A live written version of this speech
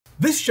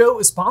This show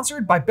is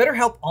sponsored by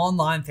BetterHelp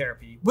Online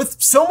Therapy. With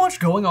so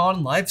much going on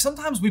in life,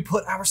 sometimes we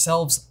put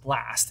ourselves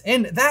last,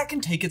 and that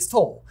can take its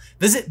toll.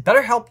 Visit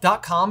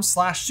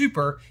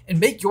betterhelp.com/super and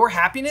make your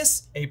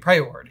happiness a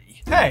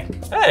priority. Hey,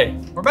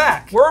 we're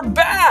back. We're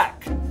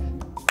back.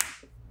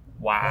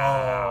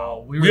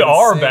 Wow. We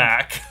are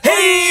back.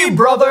 Hey,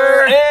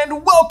 brother!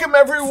 And welcome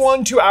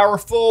everyone to our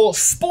full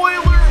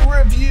spoiler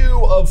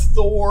review of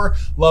Thor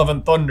Love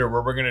and Thunder,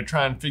 where we're going to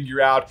try and figure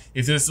out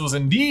if this was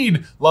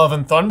indeed Love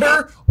and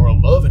Thunder or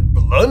Love and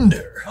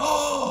Blunder.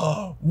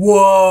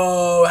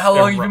 Whoa, how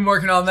long have you been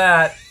working on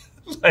that?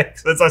 Like,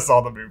 since I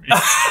saw the movie.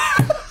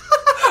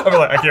 I'm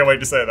like, I can't wait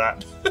to say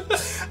that.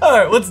 All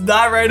right, let's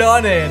dive right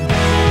on in.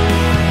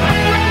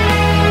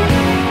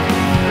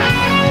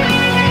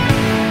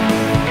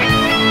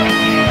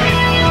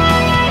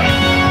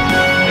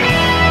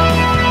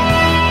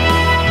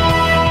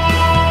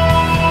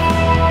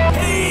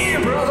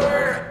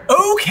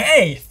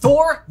 Okay,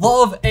 Thor,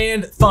 Love,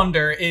 and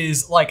Thunder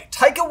is like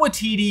Taika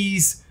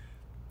Waititi's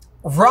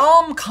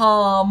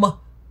rom-com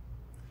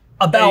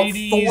about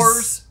 80s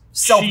Thor's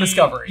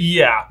self-discovery.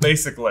 Yeah,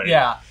 basically.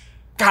 Yeah.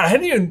 God, I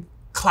hadn't even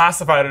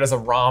classified it as a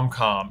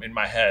rom-com in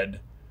my head,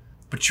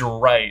 but you're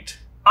right.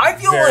 I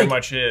feel very like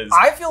much is.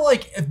 I feel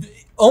like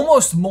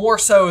almost more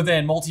so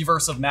than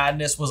Multiverse of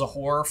Madness was a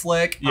horror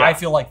flick. Yeah. I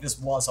feel like this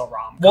was a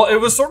rom-com. Well, it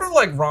was sort of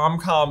like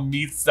rom-com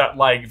meets that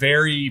like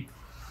very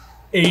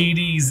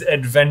 80s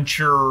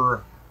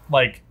adventure,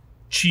 like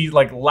cheat,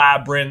 like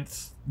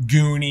Labyrinth,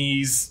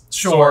 Goonies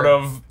sort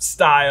of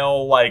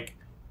style, like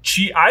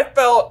cheat. I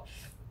felt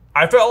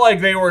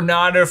like they were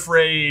not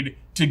afraid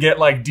to get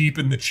like deep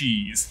in the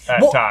cheese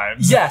at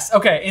times. Yes.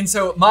 Okay. And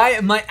so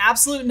my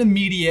absolute and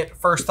immediate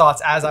first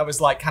thoughts as I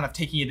was like kind of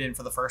taking it in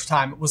for the first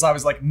time was I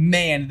was like,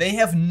 man, they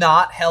have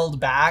not held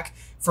back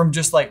from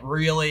just like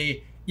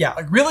really,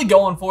 like really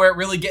going for it,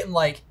 really getting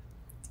like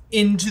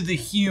into the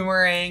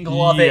humor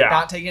angle of it,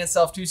 not taking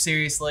itself too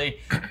seriously.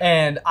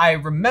 And I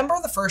remember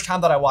the first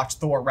time that I watched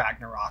Thor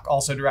Ragnarok,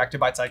 also directed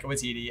by Taika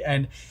Waititi,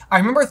 and I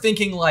remember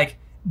thinking like,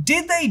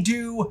 did they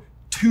do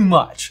too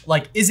much?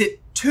 Like, is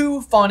it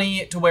too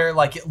funny to where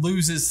like it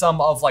loses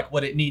some of like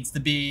what it needs to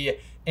be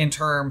in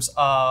terms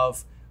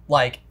of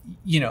like,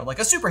 you know, like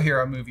a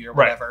superhero movie or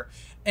whatever.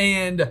 Right.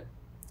 And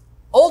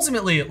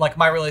ultimately, like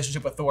my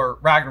relationship with Thor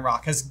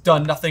Ragnarok has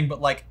done nothing but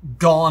like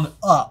gone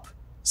up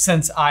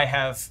since I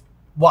have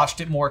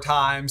watched it more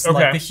times. Okay.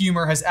 Like the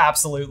humor has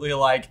absolutely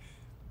like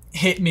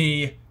hit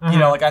me. You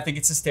know, like I think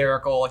it's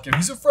hysterical. Like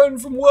he's a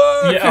friend from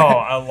work. Yeah,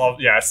 I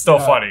love. Yeah, it's still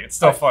funny. It's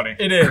still funny.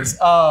 It is.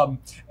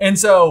 And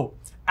so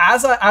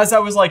as I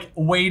was like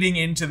wading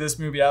into this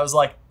movie, I was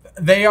like,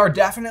 they are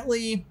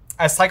definitely,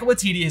 as Taika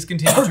Waititi has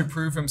continued to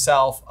prove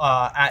himself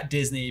at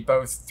Disney,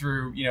 both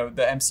through, you know,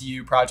 the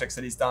MCU projects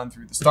that he's done,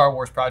 through the Star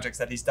Wars projects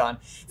that he's done,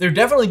 they're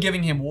definitely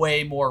giving him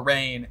way more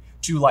reign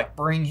to like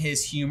bring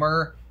his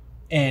humor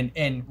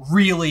and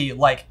really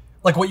like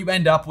what you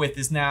end up with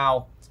is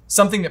now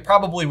something that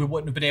probably we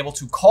wouldn't have been able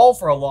to call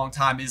for a long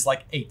time is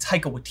like a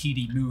Taika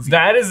Waititi movie.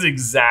 That is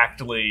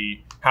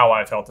exactly how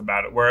I felt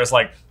about it. Whereas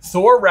like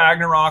Thor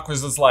Ragnarok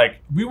was just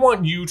like, we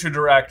want you to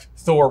direct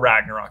Thor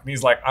Ragnarok. And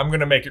he's like, I'm going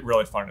to make it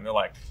really fun. And they're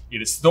like,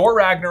 it is Thor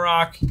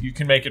Ragnarok. You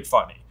can make it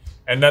funny.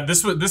 And then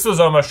this was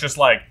almost just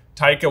like,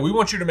 Taika, we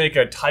want you to make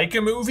a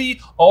Taika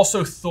movie.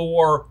 Also,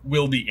 Thor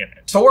will be in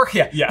it. Thor,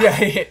 yeah.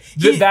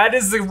 That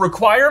is the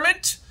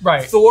requirement.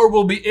 Right. Thor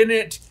will be in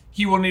it.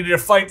 He will need to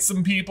fight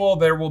some people.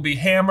 There will be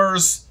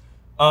hammers.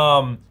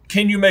 Can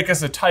you make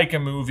us a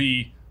Taika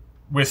movie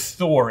with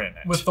Thor in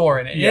it? With Thor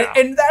in it. Yeah.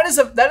 And that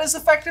is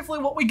effectively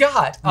what we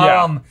got.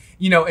 Yeah.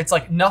 You know, it's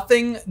like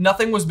nothing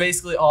was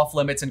basically off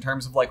limits in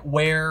terms of like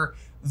where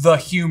the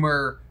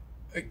humor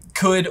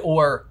could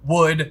or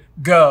would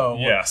go.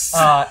 Yes.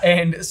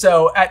 And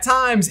so at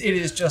times it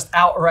is just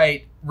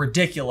outright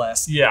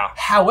ridiculous. Yeah.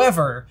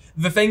 However,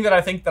 the thing that I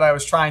think that I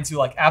was trying to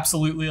like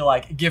absolutely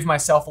like give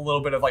myself a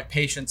little bit of like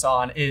patience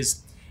on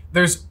is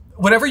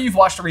whenever you've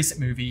watched a recent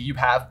movie, you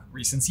have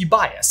recency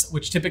bias,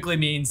 which typically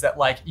means that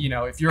like, you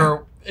know, if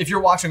you're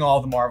watching all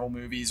of the Marvel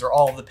movies or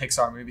all of the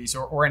Pixar movies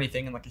or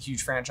anything in like a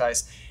huge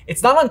franchise,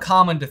 it's not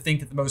uncommon to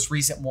think that the most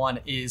recent one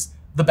is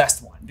the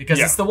best one because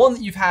it's the one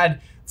that you've had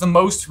the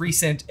most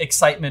recent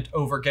excitement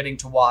over getting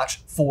to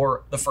watch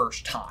for the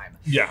first time.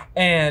 Yeah.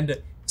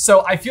 And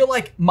so I feel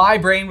like my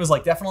brain was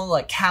like definitely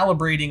like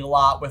calibrating a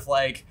lot with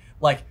like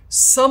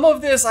some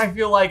of this I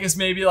feel like is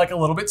maybe like a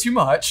little bit too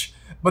much.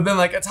 But then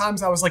like at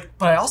times I was like,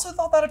 but I also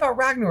thought that about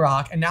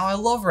Ragnarok and now I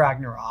love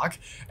Ragnarok.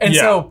 And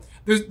so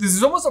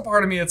there's almost a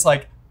part of me that's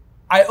like,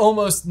 I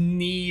almost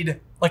need,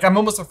 like I'm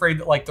almost afraid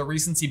that like the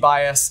recency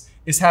bias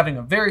is having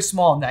a very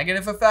small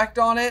negative effect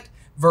on it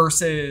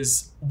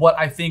versus what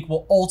I think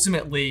will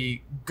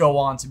ultimately go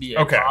on to be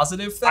a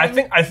positive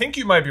thing. I think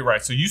you might be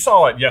right. So you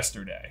saw it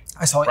yesterday.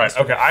 I saw it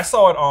yesterday. Okay, I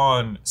saw it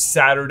on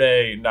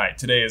Saturday night.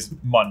 Today is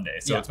Monday,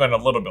 so it's been a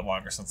little bit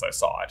longer since I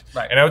saw it.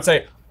 Right. And I would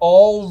say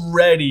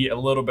already a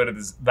little bit of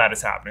that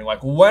is happening.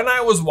 Like when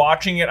I was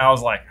watching it, I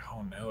was like,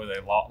 oh no, they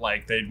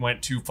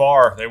went too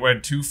far. They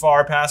went too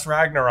far past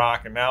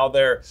Ragnarok, and now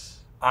they're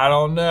I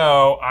don't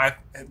know.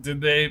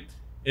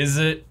 Is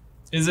it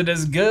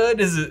as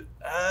good? Is it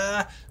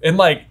and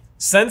like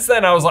since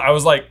then I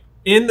was like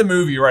in the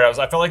movie, right?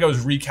 I felt like I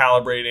was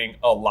recalibrating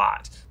a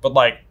lot. But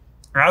like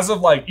as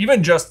of like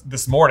even just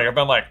this morning, I've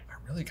been like, I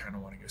really kind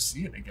of want to go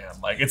see it again.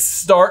 Like it's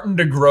starting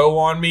to grow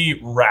on me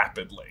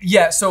rapidly.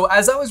 Yeah, so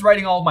as I was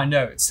writing all of my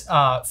notes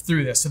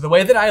through this, so the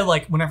way that I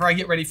like, whenever I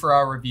get ready for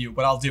our review,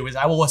 what I'll do is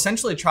I will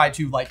essentially try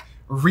to like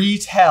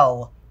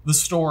retell the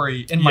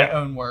story in my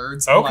own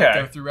words and like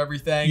go through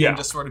everything and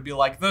just sort of be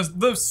like,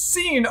 the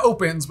scene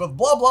opens with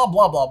blah, blah,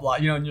 blah, blah, blah,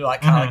 you know, and you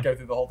like kind of like go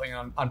through the whole thing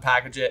and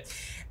unpackage it.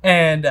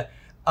 And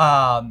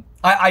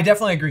I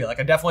definitely agree. Like,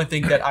 I definitely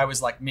think that I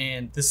was like,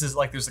 man, this is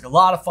like, there's like a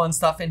lot of fun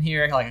stuff in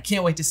here. Like, I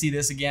can't wait to see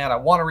this again. I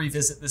want to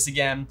revisit this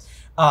again.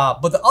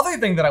 But the other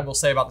thing that I will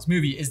say about this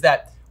movie is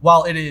that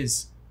while it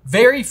is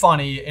very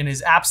funny and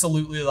is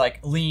absolutely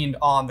like leaned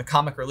on the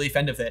comic relief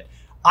end of it,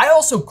 I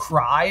also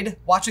cried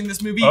watching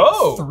this movie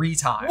 3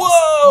 times.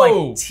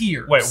 Whoa! Like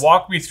tears. Wait,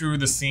 walk me through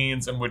the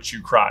scenes in which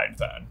you cried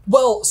then.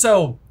 Well,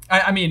 so,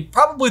 I mean,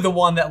 probably the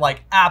one that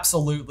like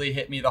absolutely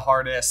hit me the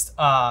hardest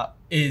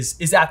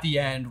is at the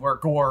end where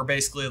Gore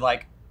basically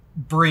like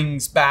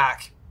brings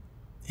back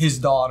his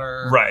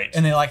daughter. Right.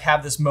 And they like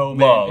have this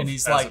moment and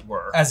he's like,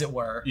 as it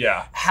were.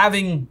 Yeah.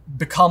 Having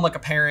become like a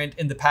parent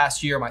in the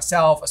past year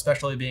myself,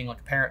 especially being like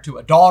a parent to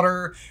a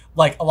daughter,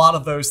 like a lot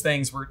of those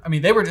things were, I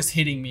mean, they were just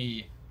hitting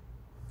me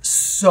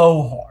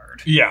so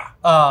hard. Yeah.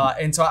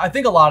 And so I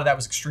think a lot of that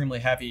was extremely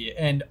heavy.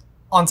 And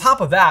on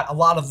top of that, a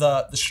lot of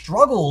the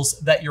struggles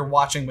that you're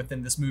watching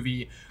within this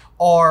movie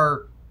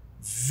are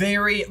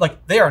very,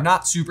 like, they are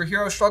not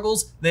superhero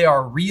struggles. They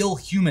are real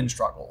human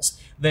struggles.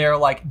 They're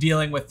like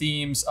dealing with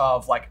themes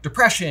of like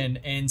depression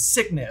and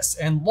sickness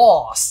and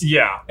loss.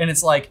 Yeah. And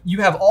it's like, you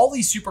have all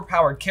these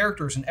superpowered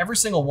characters and every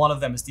single one of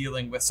them is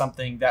dealing with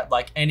something that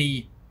like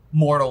any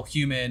mortal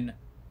human,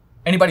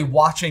 anybody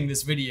watching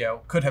this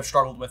video could have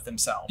struggled with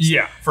themselves.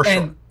 Yeah, for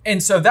sure.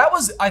 And so that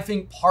was, I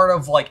think, part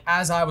of like,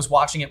 as I was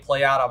watching it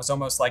play out, I was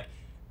almost like,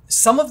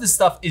 some of this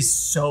stuff is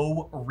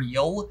so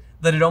real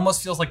that it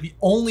almost feels like the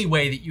only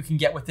way that you can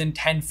get within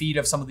 10 feet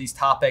of some of these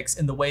topics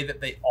in the way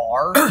that they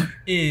are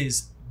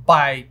is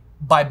by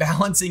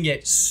balancing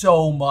it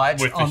so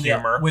much with the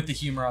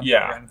humor on the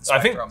other end of the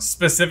spectrum. I think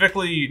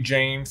specifically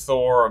Jane,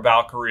 Thor,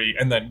 Valkyrie,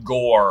 and then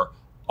Gore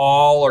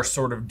all are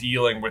sort of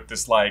dealing with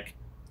this like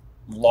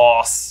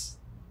lost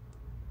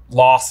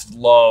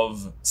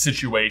love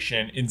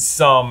situation in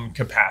some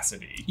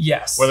capacity.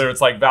 Yes. Whether it's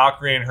like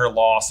Valkyrie and her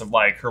loss of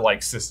like her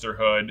like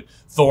sisterhood,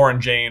 Thor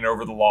and Jane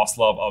over the lost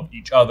love of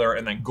each other,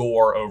 and then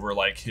Gore over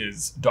like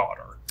his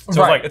daughter. So it's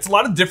like it's a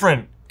lot of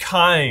different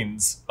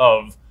kinds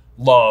of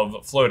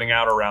love floating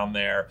out around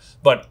there,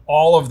 but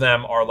all of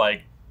them are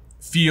like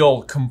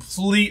feel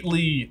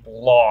completely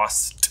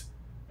lost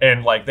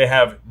and like they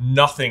have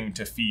nothing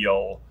to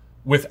feel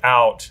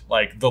without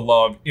like the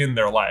love in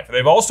their life.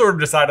 They've all sort of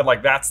decided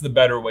like that's the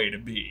better way to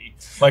be,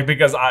 like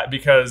because I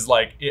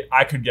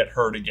could get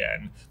hurt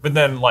again. But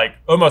then like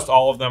almost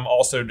all of them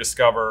also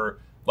discover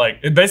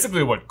like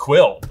basically what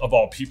Quill of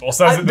all people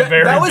says at the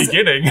very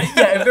beginning.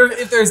 Yeah,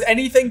 if there's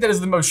anything that is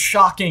the most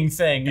shocking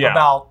thing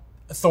about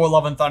Thor: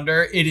 Love and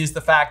Thunder, it is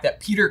the fact that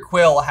Peter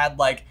Quill had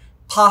like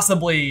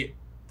possibly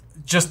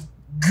just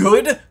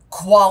good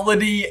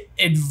quality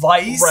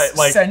advice,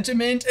 like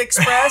sentiment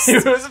expressed.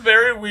 It was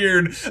very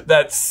weird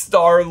that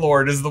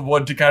Star-Lord is the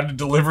one to kind of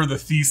deliver the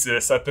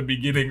thesis at the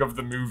beginning of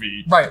the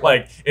movie. Right.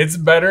 Like, it's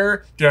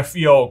better to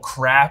feel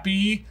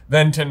crappy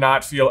than to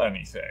not feel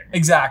anything.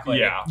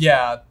 Exactly.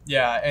 Yeah.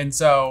 Yeah. And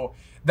so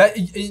that,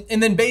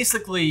 and then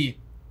basically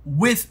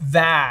with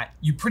that,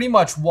 you pretty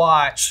much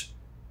watch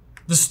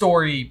the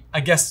story, I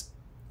guess,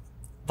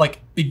 like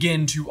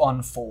begin to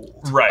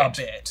unfold a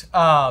bit,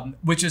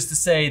 which is to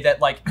say that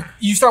like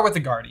you start with the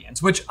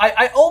Guardians, which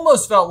I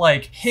almost felt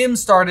like him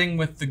starting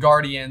with the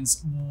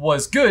Guardians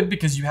was good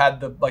because you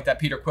had the like that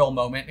Peter Quill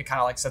moment. It kind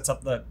of like sets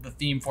up the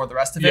theme for the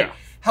rest of it.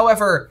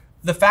 However,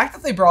 the fact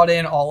that they brought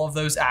in all of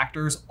those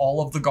actors, all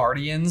of the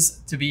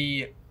Guardians to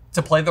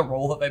play the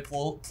role that they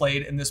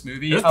played in this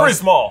movie, it was pretty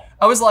small.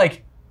 I was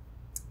like,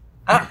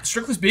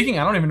 strictly speaking,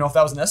 I don't even know if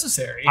that was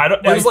necessary.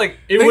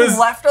 They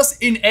left us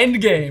in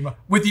Endgame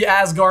with the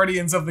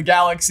Asgardians of the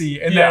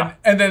galaxy, and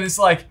then it's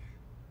like,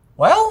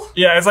 well,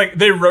 yeah, it's like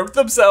they wrote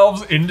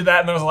themselves into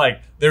that, and it was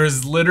like, there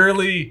is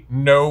literally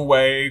no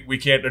way we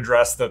can't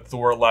address that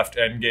Thor left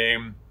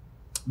Endgame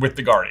with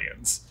the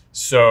Guardians,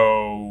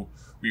 so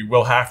we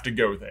will have to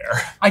go there.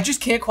 I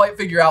just can't quite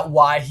figure out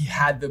why he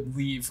had to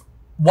leave.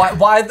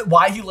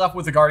 Why he left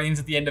with the Guardians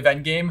at the end of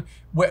Endgame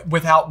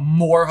without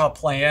more of a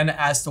plan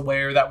as to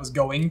where that was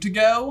going to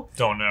go.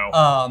 Don't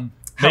know.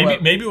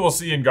 Maybe we'll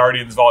see in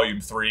Guardians Volume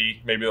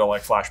 3. Maybe they'll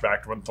like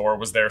flashback to when Thor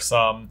was there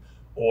some,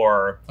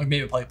 or like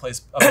maybe it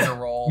plays a bigger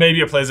role. Maybe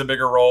it plays a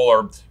bigger role,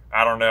 or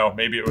I don't know.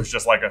 Maybe it was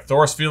just like a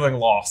Thor's feeling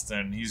lost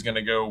and he's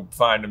gonna go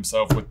find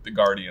himself with the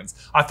Guardians.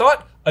 I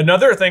thought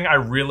another thing I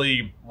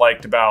really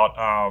liked about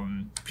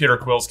Peter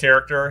Quill's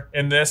character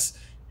in this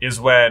is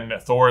when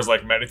Thor is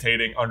like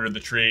meditating under the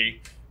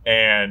tree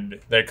and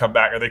they come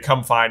back, or they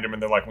come find him,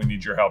 and they're like, we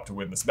need your help to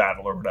win this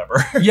battle or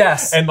whatever.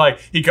 Yes. And like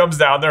he comes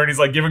down there and he's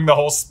like giving the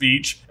whole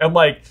speech, and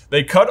like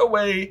they cut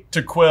away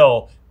to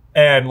Quill,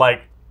 and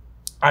like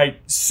I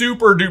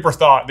super duper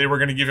thought they were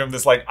going to give him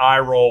this like eye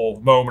roll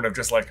moment of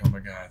just like, oh my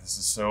God, this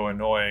is so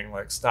annoying,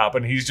 like stop.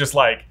 And he's just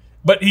like,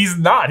 but he's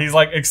not. He's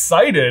like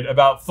excited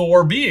about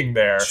Thor being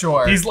there.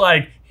 Sure. He's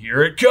like,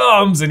 here it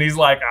comes, and he's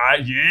like,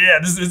 yeah,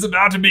 this is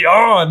about to be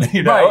on.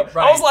 You know, right.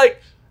 I was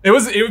like,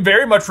 it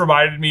very much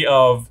reminded me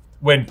of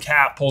when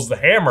Cap pulls the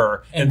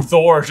hammer and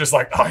Thor's just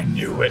like, I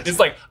knew it. It's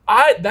like,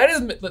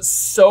 that's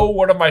so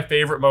one of my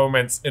favorite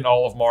moments in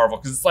all of Marvel,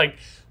 because it's like,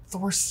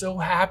 Thor's so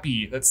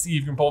happy that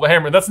Steve can pull the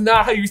hammer. That's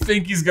not how you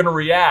think he's going to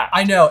react.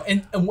 I know.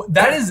 And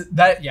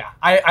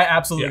I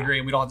absolutely agree.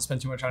 And we don't have to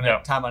spend too much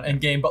time on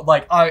Endgame, but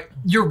like,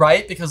 you're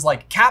right, because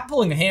like Cap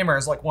pulling the hammer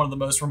is like one of the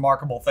most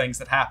remarkable things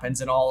that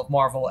happens in all of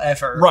Marvel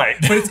ever. Right.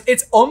 But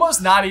it's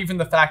almost not even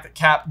the fact that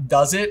Cap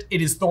does it.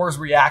 It is Thor's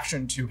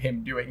reaction to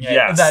him doing it.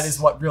 Yes. That is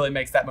what really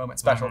makes that moment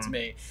special to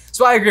me.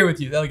 So I agree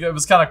with you. Like, it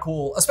was kind of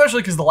cool,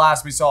 especially because the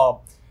last we saw,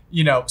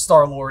 you know,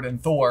 Star-Lord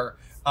and Thor,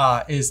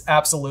 is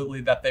absolutely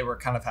that they were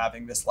kind of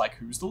having this like,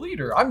 who's the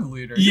leader? I'm the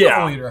leader. You're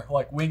the leader.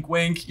 Like, wink,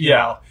 wink. You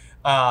know?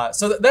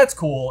 So that's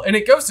cool, and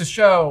it goes to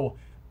show,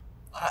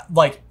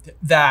 like,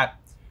 that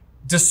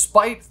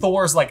despite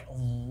Thor's like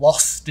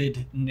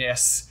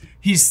lostedness,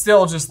 he's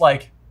still just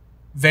like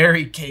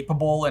very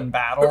capable in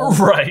battle.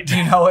 Right.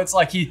 You know, it's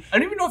like I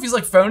don't even know if he's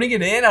like phoning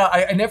it in.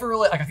 I never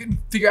really I couldn't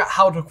figure out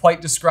how to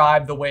quite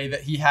describe the way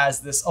that he has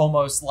this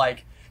almost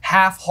like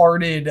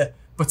half-hearted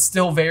but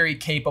still very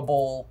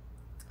capable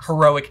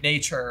heroic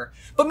nature.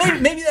 But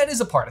maybe that is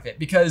a part of it,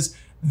 because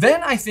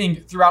then I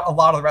think throughout a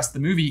lot of the rest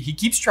of the movie, he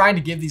keeps trying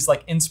to give these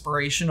like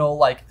inspirational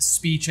like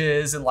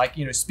speeches and like,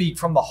 you know, speak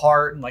from the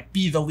heart and like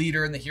be the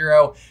leader and the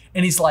hero,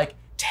 and he's like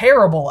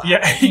terrible at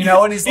it, you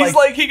know, and he's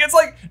like he gets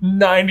like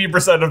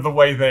 90% of the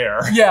way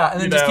there. Yeah,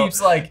 and then just keeps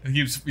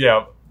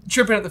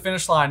tripping at the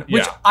finish line,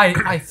 which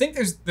I think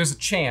there's a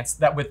chance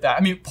that with that,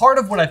 I mean, part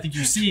of what I think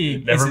you're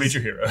seeing never meet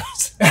your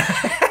heroes.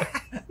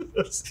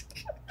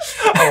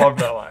 I love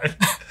that line.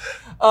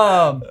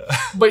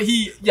 But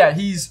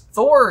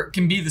Thor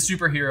can be the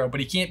superhero, but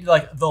he can't be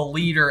like the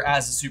leader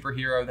as a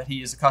superhero that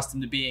he is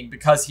accustomed to being,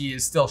 because he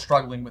is still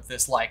struggling with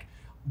this like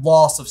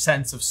loss of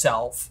sense of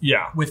self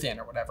within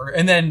or whatever.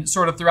 And then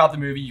sort of throughout the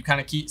movie, you kind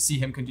of see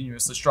him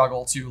continuously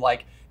struggle to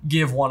like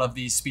give one of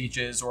these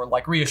speeches, or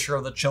like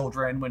reassure the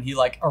children when he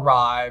like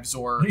arrives,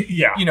 or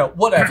you know,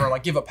 whatever,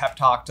 like give a pep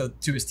talk to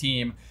his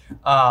team,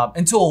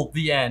 until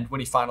the end when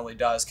he finally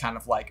does kind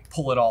of like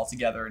pull it all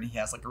together, and he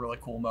has like a really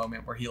cool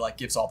moment where he like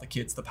gives all the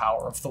kids the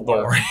power of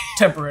Thor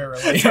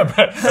temporarily.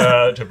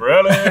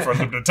 Temporarily for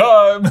the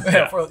time.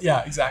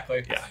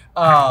 Exactly.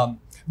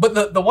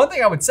 But the one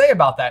thing I would say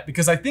about that,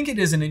 because I think it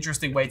is an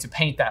interesting way to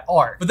paint that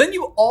arc, but then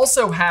you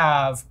also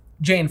have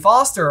Jane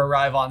Foster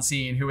arrive on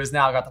scene, who has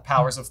now got the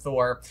powers of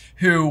Thor,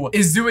 who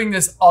is doing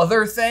this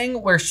other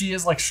thing where she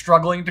is like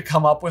struggling to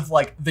come up with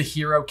like the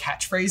hero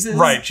catchphrases.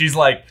 Right. She's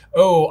like,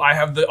 oh, I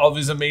have all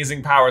these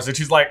amazing powers. And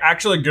she's like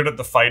actually good at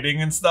the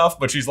fighting and stuff,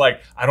 but she's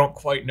like, I don't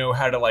quite know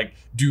how to like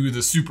do the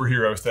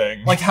superhero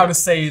thing. Like how to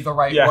say the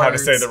right words. How to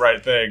say the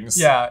right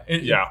things.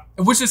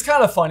 Which is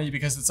kind of funny,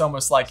 because it's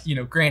almost like, you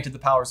know, granted the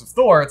powers of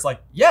Thor, it's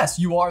like, yes,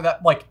 you are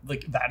that, like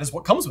that is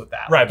what comes with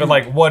that. Right, but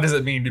like, what does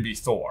it mean to be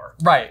Thor?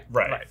 Right.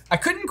 I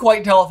couldn't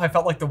quite tell if I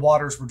felt like the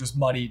waters were just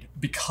muddied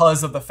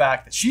because of the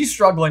fact that she's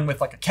struggling with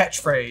like a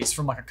catchphrase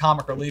from like a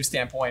comic relief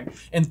standpoint,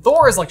 and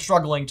Thor is like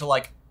struggling to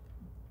like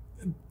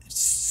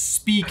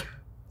speak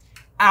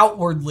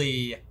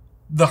outwardly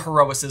the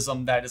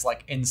heroicism that is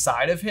like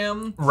inside of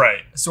him,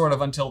 right? Sort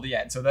of until the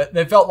end. So that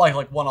they felt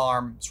like one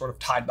arm sort of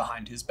tied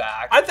behind his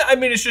back. I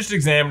mean, it's just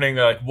examining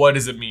like, what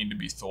does it mean to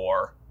be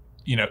Thor?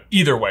 You know,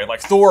 either way, like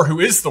Thor,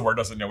 who is Thor,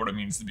 doesn't know what it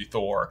means to be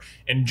Thor,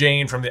 and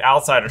Jane, from the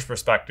outsider's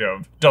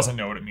perspective, doesn't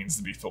know what it means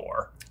to be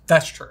Thor.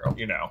 That's true.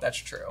 You know, that's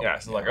true. Yeah.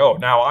 So like, oh,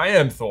 now I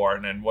am Thor,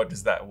 and then what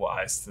does that? Well,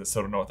 I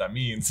still don't know what that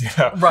means. You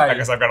know? Right. I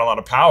guess I've got a lot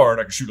of power, and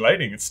I can shoot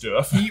lightning and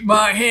stuff. Eat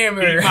my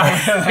hammer.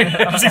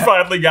 She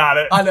finally got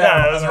it. I know.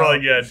 Yeah, that was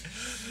really good.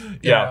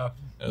 Yeah.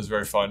 It was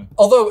very fun.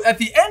 Although at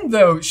the end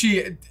though,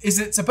 is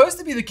it supposed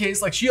to be the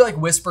case, like she like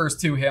whispers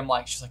to him,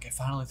 like she's like, I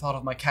finally thought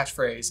of my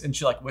catchphrase, and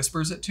she like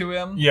whispers it to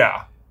him?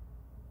 Yeah.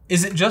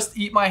 Is it just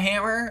eat my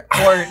hammer?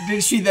 Or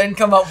did she then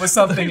come up with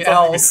something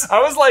else? I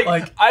was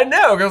like, I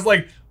know. I was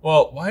like,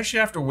 well, why does she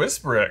have to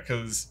whisper it?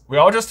 Because we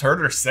all just heard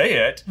her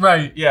say it.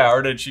 Right. Yeah,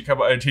 or did she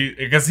come up,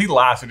 because he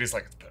laughs and he's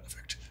like, it's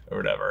perfect, or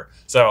whatever.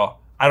 So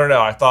I don't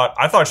know. I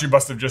thought she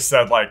must have just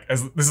said like,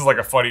 this is like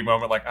a funny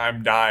moment, like,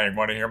 I'm dying,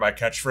 want to hear my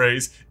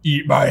catchphrase?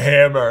 Eat my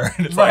hammer.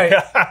 And it's like,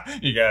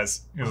 you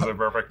guys are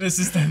perfect. This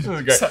is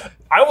great.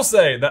 I will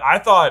say that I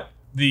thought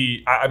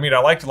I mean, I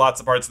liked lots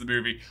of parts of the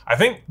movie. I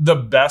think the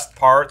best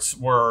parts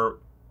were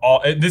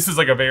this is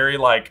like a very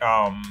like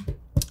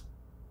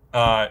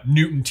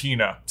Newton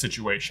Tina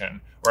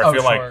situation, Where I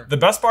feel like the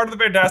best part of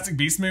the Fantastic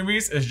Beasts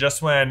movies is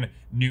just when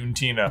Newt and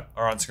Tina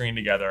are on screen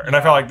together. And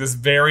I felt like this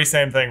very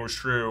same thing was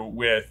true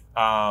with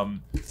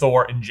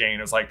Thor and Jane.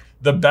 It was like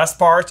the best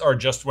parts are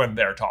just when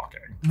they're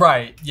talking.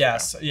 Right.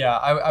 Yes. Yeah.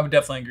 I would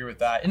definitely agree with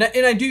that. And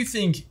I do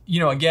think,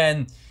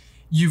 again,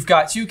 you've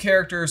got two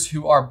characters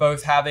who are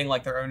both having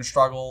like their own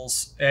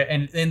struggles,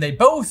 and they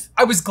both,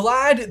 I was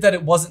glad that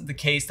it wasn't the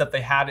case that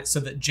they had it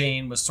so that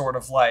Jane was sort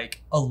of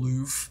like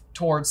aloof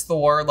towards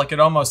Thor. Like it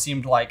almost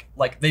seemed like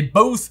they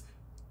both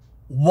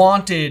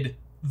wanted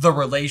the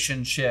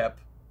relationship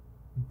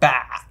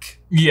back.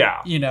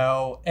 Yeah.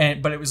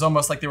 But it was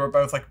almost like they were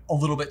both like a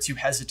little bit too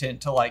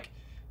hesitant to like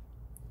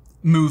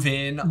move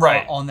in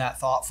on that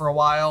thought for a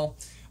while.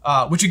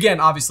 Which again,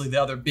 obviously the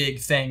other big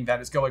thing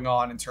that is going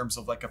on in terms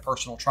of like a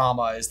personal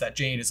trauma is that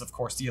Jane is of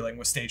course dealing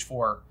with stage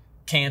 4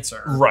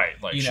 cancer. Right.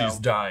 Like she's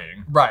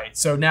dying. Right.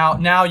 So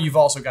now you've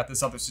also got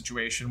this other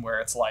situation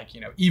where it's like,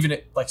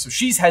 so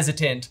she's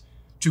hesitant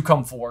to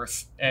come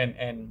forth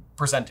and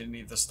present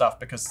any of this stuff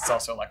because it's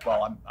also like,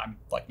 well, I'm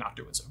like not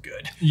doing so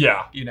good.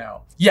 Yeah.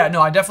 Yeah,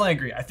 no, I definitely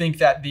agree. I think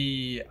that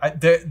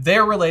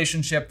their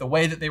relationship, the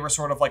way that they were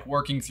sort of like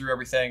working through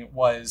everything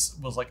was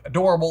like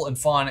adorable and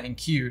fun and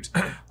cute.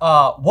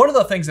 One of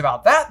the things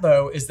about that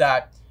though is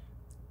that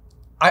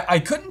I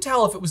couldn't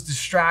tell if it was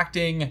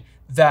distracting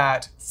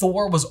that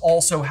Thor was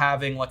also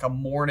having like a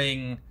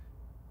mourning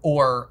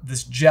or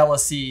this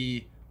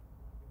jealousy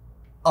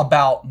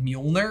about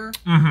Mjolnir.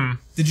 Mm-hmm.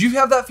 Did you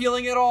have that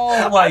feeling at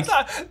all? Like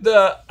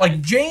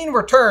Jane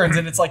returns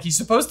and it's like he's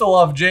supposed to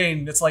love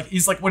Jane. It's like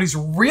he's like what he's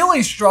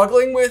really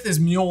struggling with is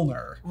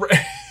Mjolnir.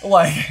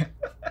 Like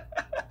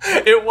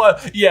it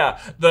was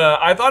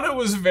I thought it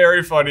was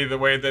very funny the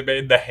way they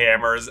made the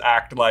hammers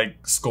act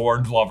like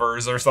scorned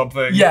lovers or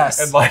something. Yes.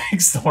 And like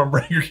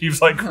Stormbreaker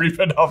keeps like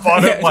creeping up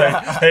on it like,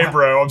 hey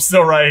bro, I'm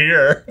still right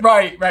here.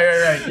 Right.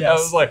 Yes. I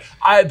was like,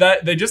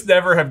 they just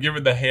never have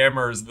given the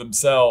hammers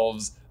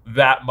themselves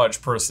that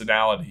much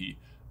personality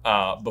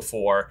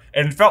before,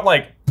 and it felt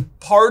like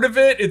part of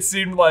it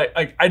seemed like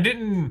I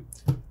didn't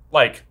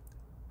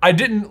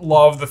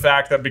love the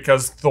fact that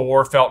because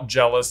Thor felt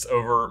jealous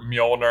over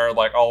Mjolnir,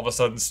 like all of a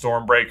sudden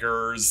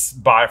Stormbreaker's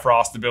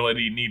Bifrost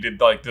ability needed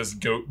like this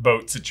goat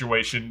boat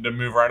situation to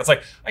move around. It's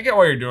like, I get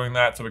why you're doing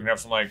that so we can have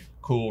some like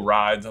cool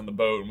rides on the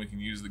boat and we can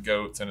use the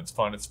goats and it's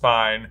fun, it's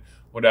fine.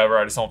 Whatever,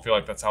 I just don't feel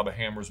like that's how the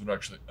hammers would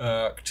actually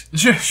act.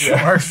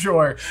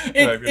 Sure.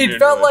 It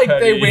felt like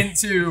they went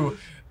to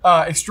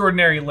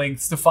extraordinary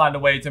lengths to find a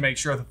way to make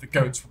sure that the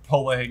goats were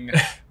pulling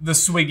the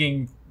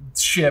swinging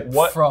ship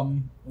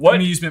from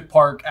amusement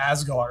park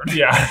Asgard.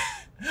 Yeah.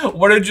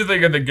 What did you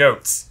think of the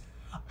goats?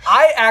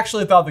 I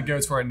actually thought the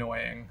goats were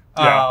annoying.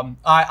 Yeah.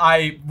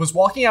 I was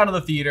walking out of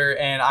the theater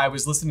and I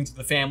was listening to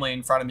the family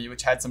in front of me,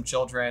 which had some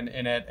children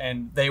in it,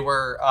 and they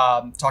were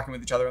talking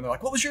with each other and they're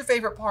like, what was your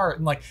favorite part?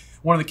 And like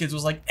one of the kids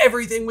was like,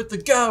 everything with the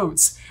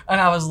goats. And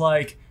I was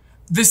like,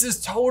 this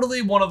is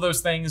totally one of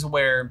those things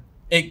where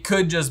it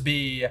could just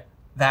be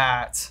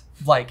that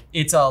like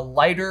it's a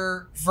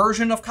lighter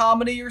version of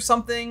comedy or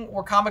something,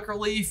 or comic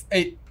relief.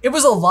 It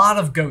was a lot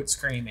of goat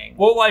screaming.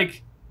 Well,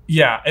 like,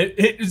 yeah,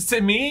 it's to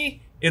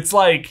me, it's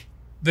like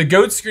the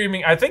goat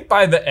screaming, I think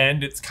by the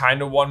end, it's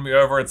kind of won me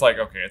over. It's like,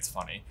 okay, it's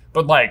funny.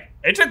 But like,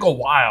 it took a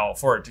while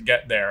for it to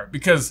get there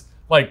because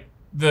like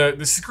the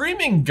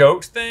screaming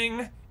goat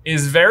thing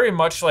is very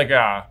much like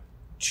a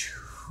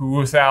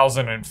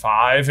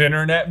 2005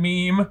 internet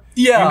meme.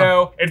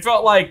 Yeah. It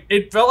felt like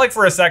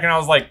for a second, I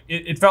was like,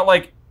 it felt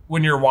like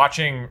when you're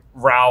watching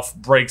Ralph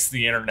Breaks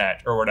the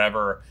Internet or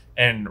whatever,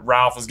 and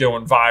Ralph is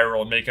going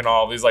viral and making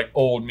all these like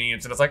old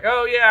memes, and it's like,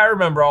 oh yeah, I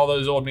remember all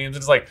those old memes. And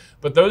it's like,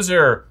 but those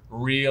are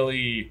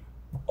really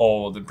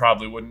old and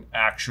probably wouldn't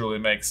actually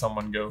make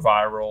someone go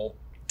viral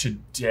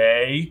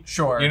today.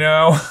 Sure.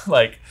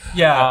 Like,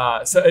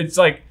 yeah. So it's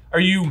like,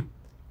 are you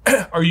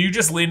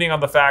just leaning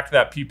on the fact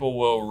that people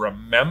will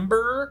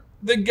remember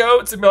the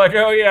goats and be like,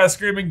 oh yeah,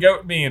 screaming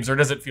goat memes, or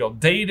does it feel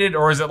dated,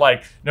 or is it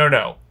like,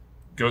 no,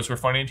 goats were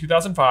funny in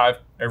 2005.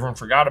 Everyone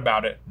forgot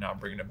about it. Now I'm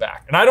bringing it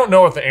back. And I don't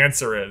know what the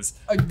answer is.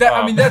 I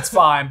mean, that's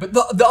fine. But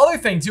the other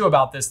thing, too,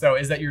 about this, though,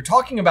 is that you're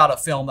talking about a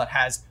film that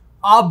has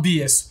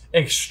obvious,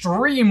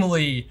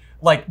 extremely,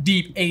 like,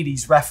 deep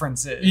 80s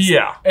references.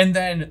 Yeah. And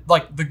then,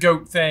 like, the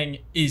goat thing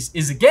is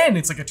again,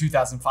 it's like a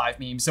 2005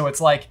 meme. So it's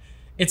like,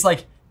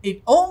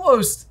 it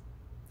almost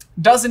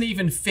doesn't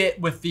even fit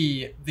with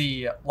the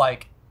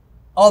like,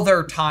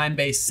 other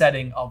time-based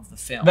setting of the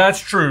film. That's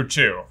true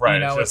too, right?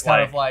 It's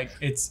kind of like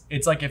it's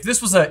like if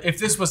this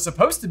was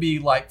supposed to be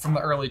like from the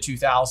early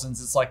 2000s,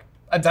 it's like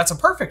that's a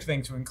perfect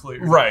thing to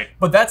include, right?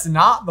 But that's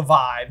not the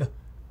vibe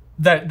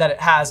that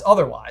it has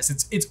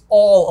otherwise. It's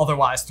all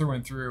otherwise through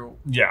and through.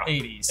 Yeah,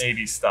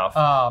 80s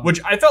stuff,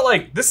 which I felt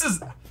like this is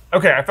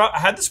okay. I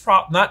had this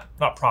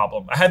not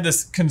problem. I had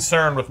this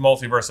concern with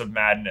Multiverse of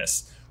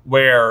Madness,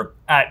 where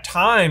at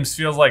times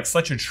feels like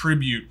such a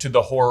tribute to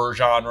the horror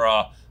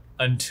genre.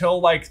 Until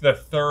like the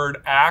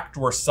third act,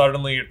 where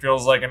suddenly it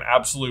feels like an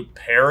absolute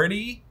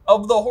parody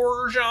of the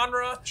horror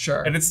genre.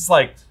 Sure. And it's just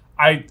like,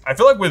 I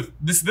feel like with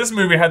this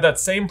movie had that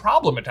same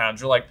problem at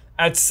times. Where like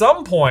at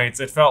some points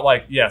it felt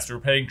like yes, we're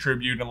paying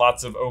tribute and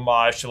lots of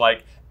homage to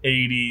like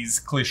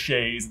 80s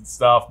cliches and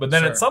stuff, but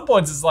then at some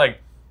points it's like,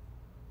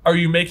 are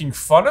you making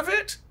fun of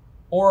it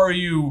or are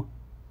you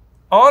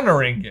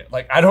honoring it?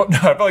 Like, I don't know.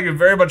 I feel like it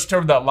very much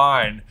turned that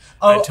line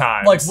at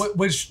times. Like,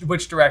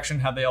 which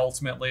direction have they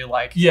ultimately,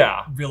 like,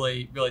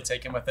 really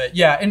taken with it?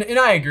 Yeah, and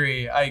I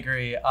agree.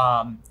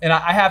 And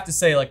I have to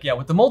say, like, yeah,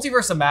 with the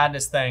Multiverse of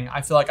Madness thing,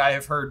 I feel like I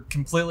have heard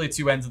completely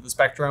two ends of the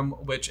spectrum,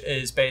 which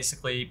is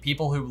basically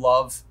people who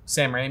love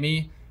Sam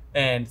Raimi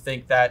and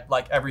think that,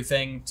 like,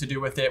 everything to do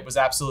with it was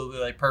absolutely,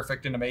 like,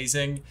 perfect and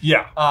amazing.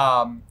 Yeah.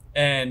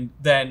 And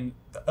then,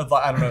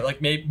 I don't know,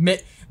 like,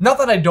 maybe not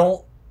that I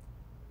don't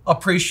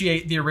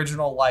appreciate the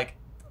original like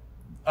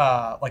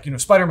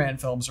Spider-Man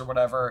films or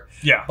whatever,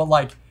 but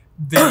like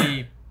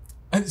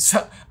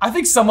I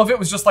think some of it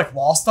was just like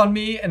lost on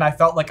me, and I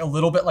felt like a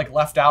little bit like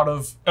left out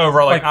of. Oh,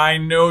 right. Like I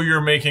know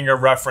you're making a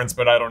reference,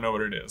 but I don't know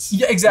what it is.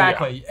 Yeah,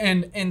 exactly.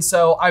 Yeah. And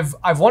so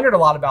I've wondered a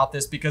lot about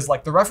this because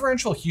like the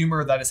referential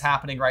humor that is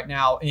happening right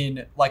now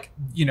in like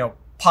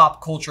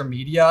pop culture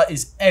media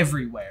is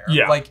everywhere.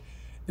 Yeah. Like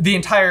the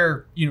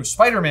entire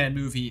Spider-Man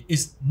movie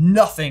is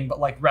nothing but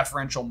like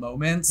referential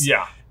moments.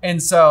 Yeah.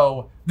 And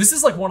so this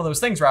is like one of those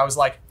things where I was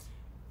like,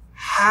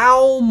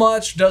 how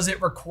much does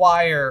it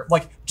require?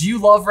 Like, do you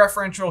love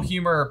referential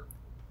humor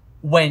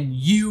when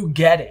you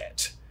get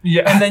it?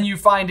 Yeah. And then you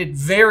find it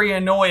very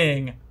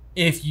annoying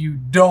if you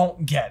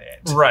don't get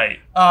it. Right.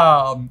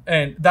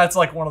 And that's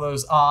like one of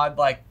those odd,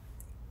 like,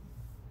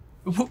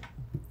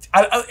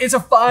 it's a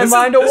fine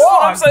line to walk. This is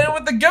what I'm saying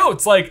with the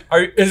goats. Like,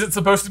 is it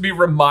supposed to be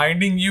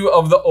reminding you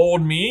of the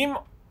old meme?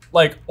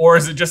 Like, or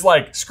is it just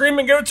like,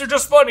 screaming goats are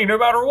just funny no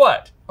matter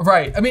what?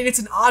 Right. I mean, it's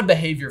an odd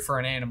behavior for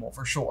an animal,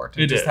 for sure.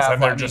 It is.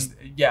 And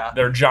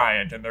they're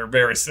giant and they're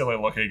very silly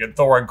looking. And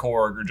Thor and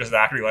Korg are just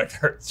acting like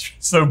they're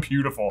so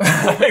beautiful.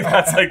 I think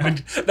that's like,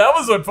 that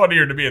was what's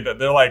funnier to me, that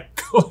they're like,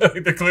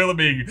 they're clearly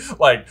being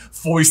like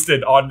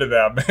foisted onto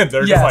them. And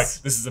they're just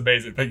like, this is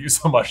amazing. Thank you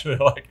so much. And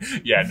they're like,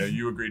 yeah, no,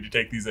 you agreed to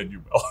take these and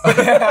you will.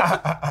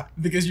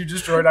 Because you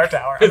destroyed our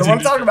tower. I don't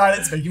want to talk about it.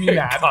 It's making me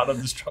mad. God of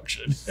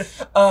destruction.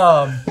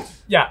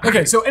 Yeah.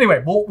 Okay. So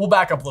anyway, we'll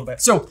back up a little bit.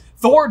 So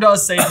Thor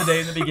does save the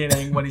day in the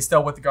beginning when he's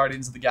still with the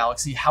Guardians of the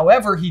Galaxy.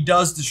 However, he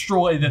does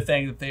destroy the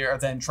thing that they are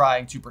then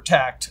trying to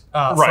protect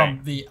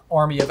from the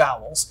army of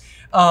owls.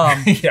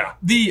 I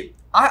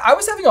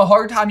was having a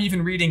hard time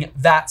even reading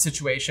that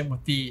situation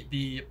with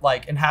the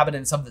like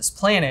inhabitants of this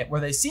planet,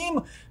 where they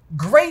seem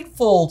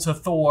grateful to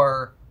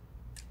Thor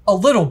a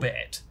little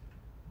bit.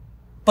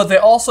 But they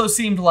also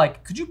seemed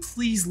like, could you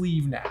please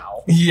leave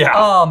now?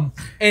 Yeah.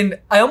 And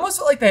I almost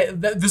felt like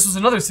this was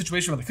another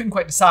situation where they couldn't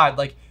quite decide.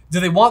 Like, do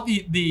they want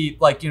the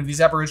like these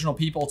Aboriginal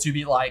people to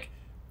be like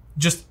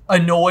just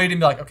annoyed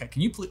and be like, okay,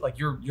 can you please, like,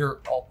 you're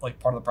all like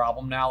part of the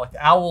problem now. Like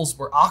the owls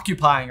were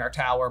occupying our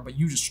tower, but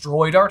you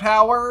destroyed our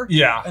tower.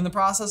 Yeah. In the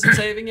process of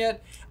saving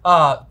it.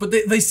 But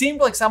they seemed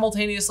like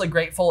simultaneously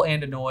grateful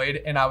and annoyed,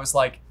 and I was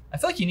like, I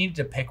feel like you needed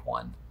to pick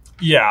one.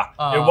 Yeah,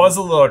 it was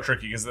a little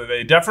tricky because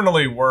they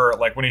definitely were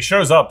like, when he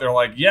shows up, they're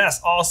like, yes,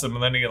 awesome.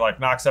 And then he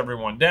like knocks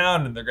everyone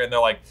down and they're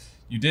like,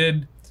 you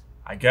did,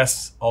 I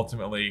guess,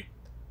 ultimately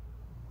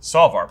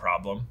solve our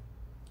problem.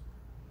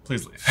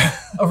 Please leave.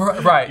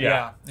 Right.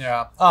 Yeah.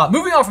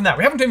 Moving on from that,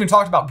 we haven't even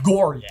talked about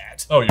Gore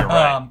yet. Oh, you're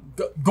right.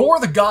 Gore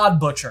the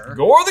God Butcher.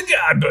 Gore the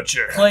God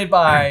Butcher. Played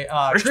by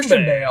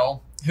Christian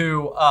Bale,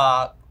 who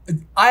I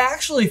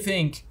actually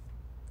think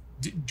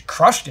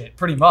crushed it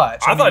pretty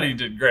much. I thought he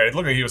did great. It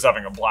looked like he was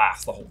having a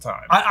blast the whole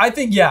time. I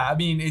think, yeah. I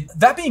mean,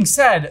 that being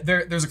said,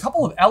 there's a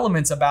couple of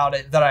elements about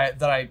it that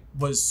I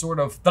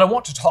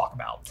want to talk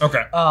about.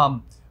 Okay.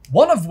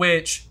 One of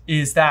which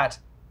is that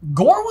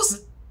Gore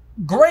was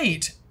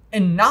great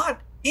and not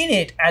in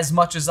it as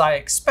much as I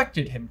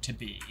expected him to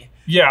be.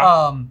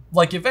 Yeah.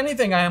 Like, if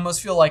anything, I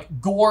almost feel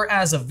like Gore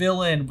as a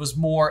villain was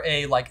more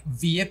a like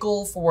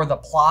vehicle for the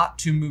plot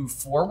to move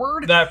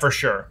forward. That for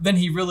sure. Than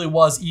he really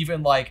was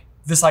even like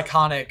this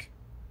iconic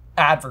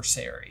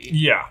adversary.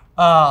 Yeah.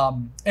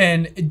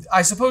 And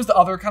I suppose the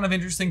other kind of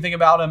interesting thing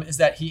about him is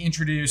that he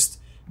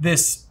introduced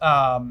this,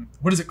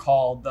 what is it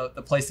called?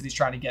 The place that he's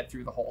trying to get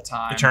through the whole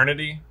time.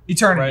 Eternity.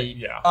 Right?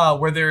 Yeah.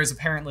 Where there is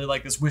apparently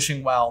like this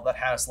wishing well that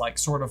has like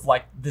sort of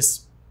like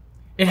this,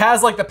 it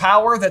has like the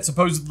power that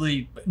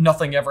supposedly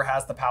nothing ever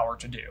has the power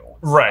to do.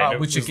 Right.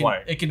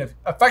 It can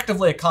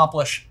effectively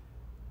accomplish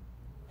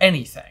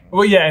anything.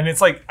 Well, yeah, and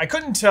it's like, I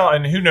couldn't tell,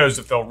 and who knows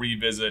if they'll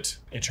revisit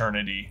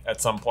Eternity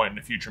at some point in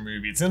a future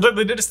movie. It seems like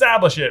they did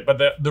establish it,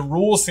 but the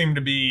rules seem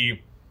to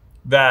be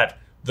that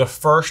the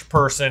first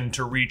person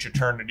to reach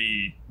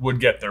Eternity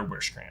would get their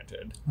wish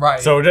granted. Right.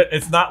 So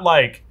it's not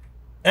like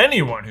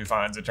anyone who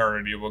finds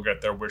Eternity will get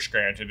their wish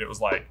granted. It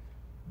was like,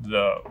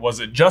 was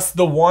it just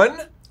the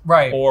one?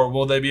 Right. Or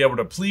will they be able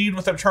to plead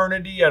with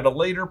Eternity at a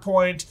later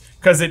point?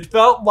 Because it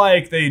felt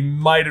like they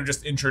might have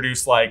just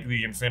introduced like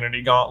the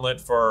Infinity Gauntlet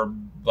for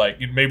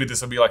like, maybe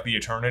this will be like the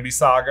Eternity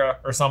Saga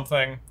or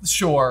something.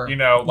 Sure.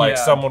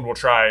 Someone will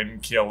try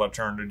and kill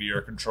Eternity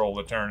or control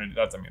Eternity.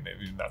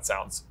 That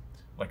sounds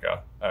like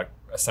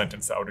a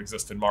sentence that would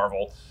exist in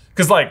Marvel.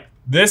 Because like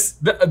this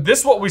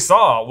what we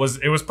saw was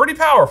it was pretty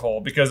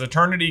powerful because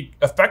Eternity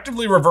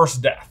effectively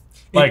reversed death.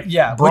 Like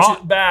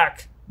brought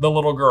back the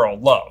little girl,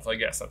 Love. I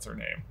guess that's her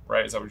name,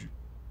 right? Is that what you?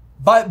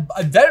 But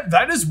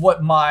that is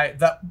what my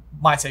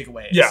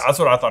takeaway is. Yeah, that's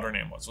what I thought her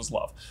name was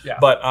Love. Yeah.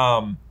 But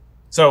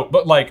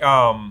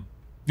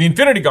the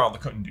Infinity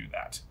Gauntlet couldn't do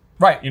that.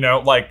 Right. You know,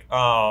 like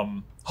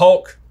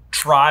Hulk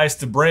tries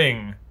to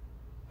bring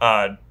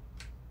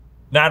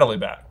Natalie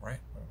back, right?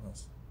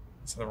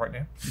 Is that the right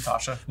name?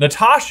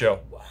 Natasha.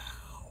 Wow.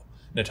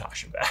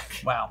 Natasha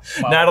back. Wow.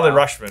 Natalie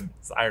Rushman.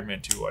 It's the Iron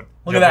Man 2 one.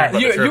 Look at that.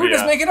 You were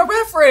just making a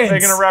reference.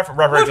 Making a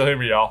reference to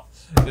him, y'all.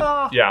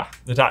 Yeah.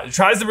 Natasha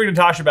tries to bring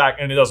Natasha back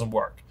and it doesn't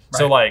work. Right.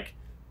 So like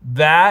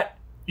that,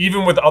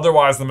 even with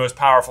otherwise the most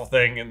powerful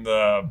thing in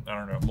the, I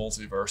don't know,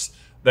 multiverse,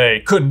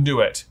 they couldn't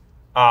do it.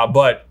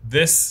 But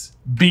this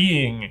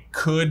being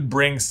could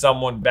bring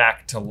someone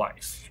back to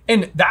life.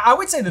 And I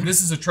would say that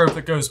this is a trope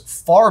that goes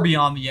far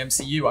beyond the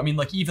MCU. I mean,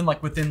 like even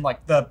like within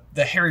like the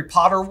Harry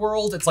Potter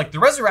world, it's like the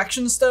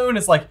Resurrection Stone.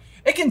 It's like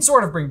it can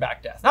sort of bring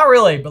back death, not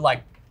really, but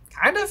like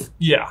kind of.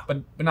 Yeah,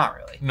 but not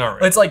really. Not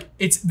really. It's like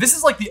this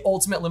is like the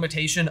ultimate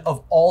limitation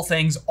of all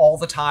things, all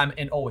the time,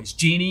 and always.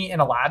 Genie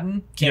and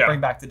Aladdin can't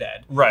bring back the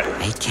dead. Right.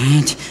 I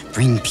can't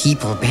bring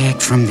people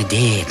back from the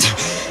dead.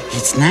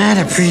 It's not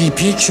a pretty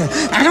picture.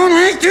 I don't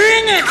like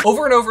doing it.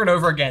 Over and over and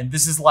over again,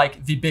 this is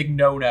like the big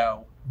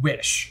no-no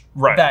wish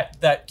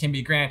that can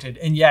be granted,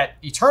 and yet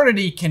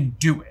Eternity can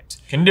do it.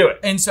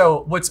 And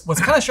so what's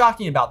kind of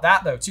shocking about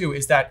that though too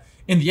is that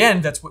in the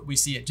end that's what we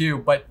see it do,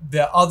 but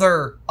the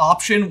other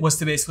option was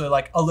to basically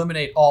like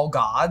eliminate all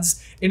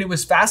gods. And it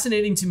was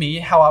fascinating to me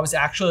how I was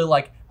actually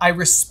like, I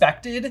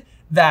respected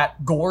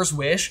that Gore's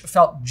wish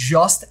felt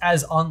just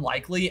as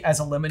unlikely as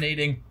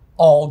eliminating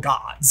all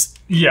gods.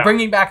 Yeah.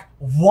 Bringing back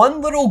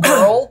one little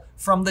girl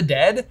from the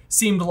dead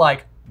seemed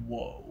like,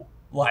 whoa,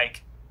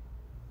 like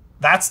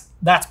that's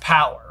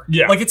power.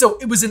 Yeah. Like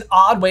it was an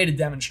odd way to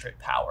demonstrate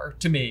power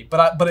to me,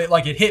 but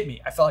it hit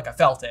me. I felt like I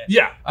felt it.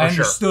 Yeah. I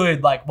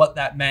understood like what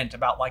that meant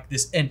about like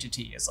this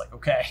entity is like,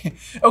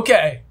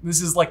 okay,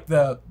 this is like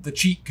the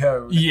cheat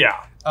code.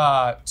 Yeah.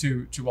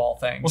 To all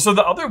things. Well, so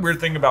the other weird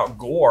thing about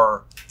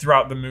Gore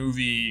throughout the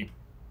movie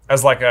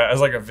as like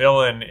a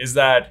villain is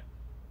that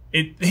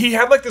he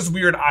had like this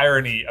weird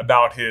irony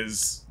about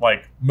his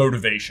like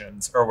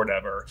motivations or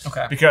whatever.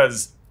 Okay.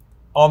 Because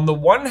on the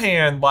one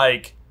hand,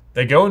 like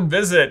they go and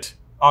visit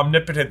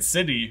Omnipotent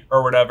City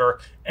or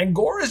whatever, and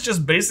Gore is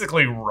just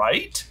basically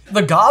right.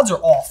 The gods are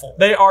awful.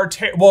 They are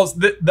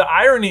the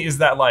irony is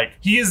that like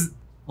he is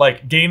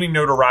like gaining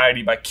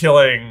notoriety by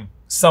killing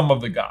some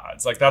of the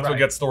gods. Like that's what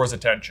gets Thor's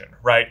attention,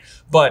 right?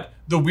 But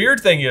the weird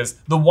thing is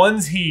the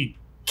ones he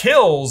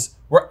kills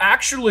were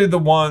actually the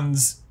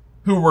ones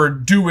who were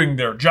doing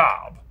their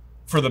job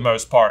for the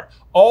most part.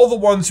 All the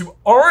ones who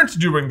aren't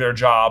doing their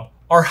job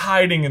are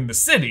hiding in the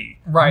city.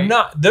 Right.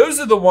 Those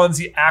are the ones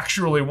he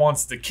actually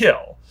wants to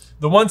kill.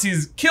 The ones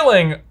he's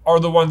killing are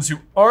the ones who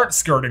aren't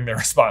skirting their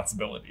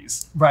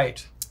responsibilities.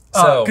 Right.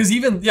 So, because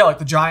even like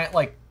the giant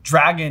like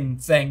dragon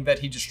thing that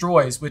he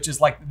destroys, which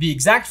is like the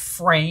exact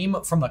frame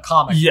from the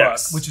comic book,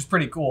 which is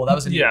pretty cool. That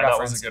was a neat reference.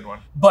 That was a good one.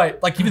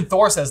 But like even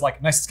Thor says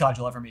like nicest god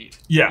you'll ever meet.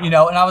 Yeah. You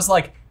know, and I was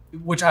like,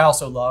 which I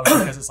also love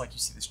because it's like you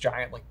see this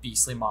giant like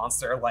beastly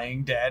monster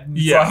laying dead. And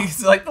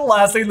it's like the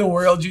last thing in the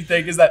world you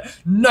think is that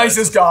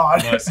nicest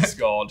god. Nicest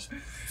god.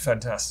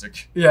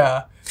 Fantastic.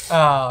 Yeah.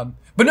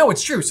 But no,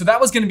 it's true. So that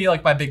was going to be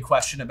like my big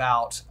question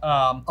about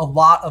a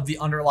lot of the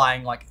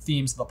underlying like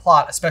themes of the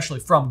plot,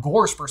 especially from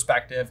Gore's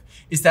perspective,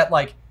 is that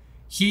like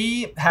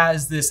he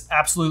has this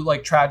absolute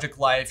like tragic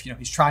life. You know,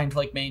 he's trying to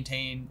like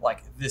maintain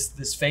like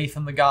this faith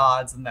in the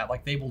gods and that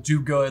like they will do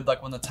good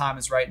like when the time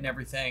is right and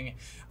everything.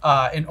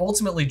 And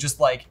ultimately just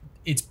like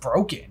it's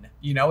broken.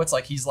 You know, it's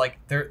like he's like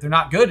they're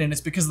not good, and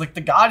it's because like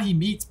the god he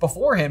meets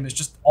before him is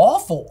just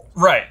awful.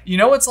 Right. You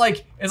know, it's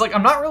like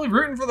I'm not really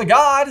rooting for the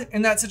god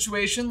in that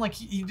situation. Like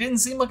he didn't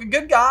seem like a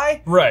good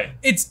guy. Right.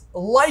 It's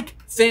like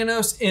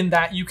Thanos in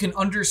that you can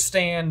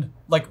understand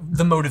like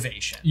the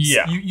motivations.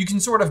 Yeah. You can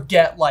sort of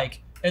get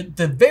like at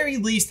the very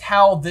least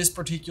how this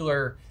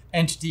particular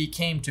entity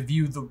came to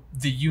view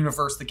the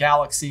universe, the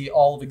galaxy,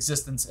 all of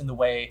existence in the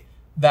way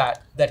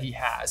that he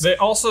has. They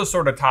also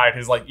sort of tied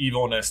his like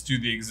evilness to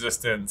the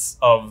existence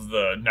of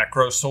the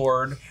Necro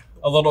Sword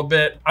a little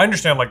bit. I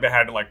understand like they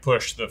had to like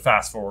push the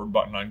fast forward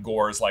button on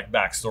Gore's like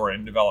backstory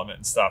and development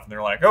and stuff, and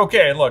they're like,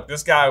 okay, look,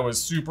 this guy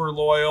was super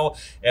loyal,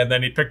 and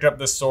then he picked up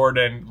this sword,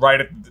 and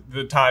right at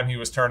the time he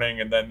was turning,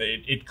 and then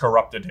it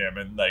corrupted him,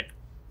 and like,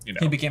 you know,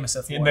 he became a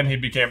Sith Lord. And then he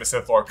became a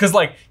Sith Lord because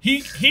like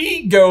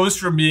he goes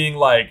from being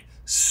like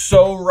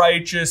so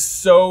righteous,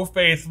 so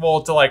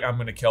faithful to like I'm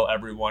gonna kill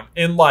everyone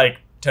in like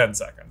 10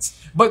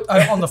 seconds. But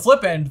on the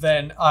flip end,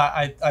 then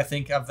I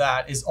think of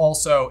that is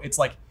also, it's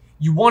like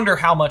you wonder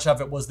how much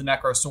of it was the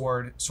Necro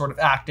Sword sort of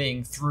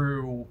acting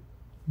through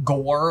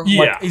Gore.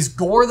 Yeah. Like, is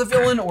Gore the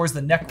villain or is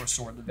the Necro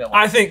Sword the villain?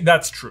 I think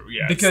that's true.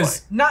 Yeah.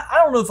 Because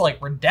I don't know if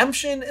like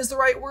redemption is the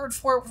right word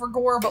for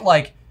Gore, but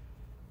like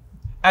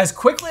as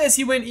quickly as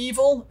he went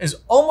evil is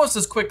almost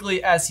as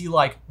quickly as he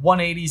like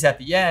 180s at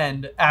the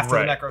end after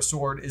the Necro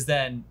Sword is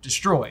then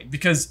destroyed.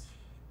 Because,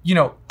 you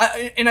know,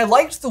 I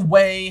liked the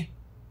way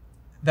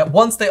that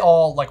once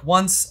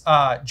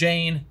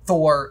Jane,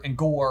 Thor, and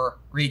Gore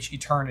reach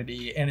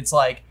eternity, and it's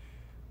like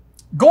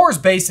Gore's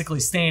basically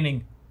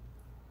standing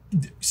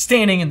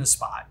in the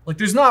spot. Like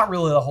there's not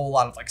really a whole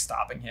lot of like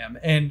stopping him.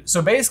 And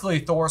so basically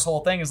Thor's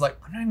whole thing is like,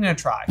 I'm not even gonna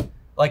try.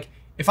 Like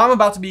if I'm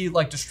about to be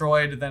like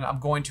destroyed, then I'm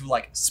going to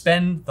like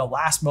spend the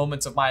last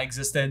moments of my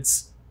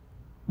existence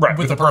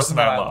with the person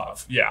that I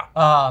love. Yeah.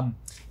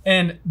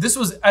 And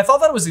I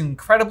thought that was an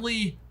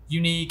incredibly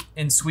unique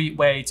and sweet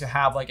way to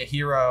have like a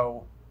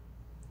hero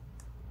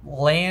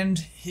land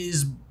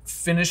his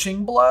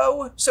finishing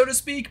blow, so to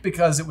speak,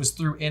 because it was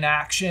through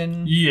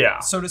inaction,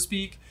 so to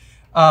speak.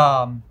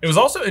 It was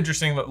also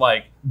interesting that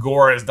like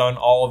Gore has done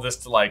all of this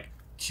to like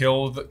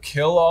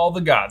kill all the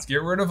gods,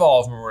 get rid of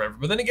all of them or whatever.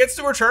 But then he gets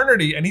to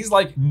eternity and he's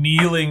like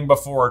kneeling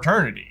before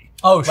eternity.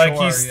 Oh, sure. Like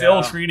he's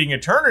still treating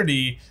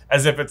eternity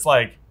as if it's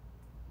like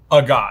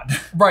a god.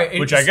 Right.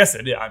 Which I guess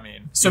I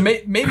mean. So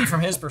maybe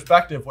from his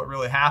perspective, what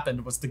really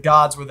happened was the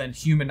gods were then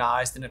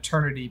humanized and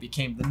eternity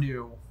became the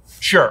new.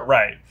 Sure,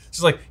 right.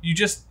 So like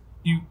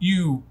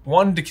you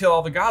wanted to kill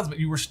all the gods, but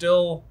you were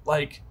still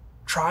like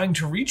trying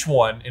to reach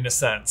one in a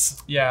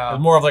sense. Yeah. It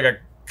was more of like a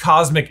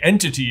cosmic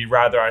entity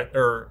rather,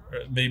 or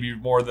maybe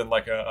more than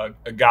like a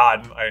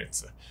god. I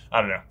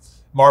don't know.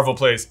 Marvel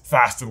plays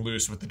fast and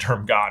loose with the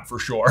term god for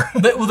sure.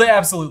 They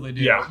absolutely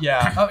do.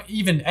 Yeah.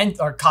 Even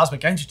or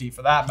cosmic entity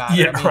for that matter.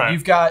 Yeah, I mean, right.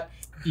 You've got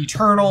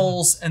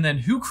Eternals, and then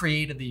who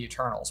created the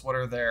Eternals? What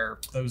are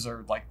those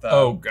are like the...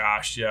 Oh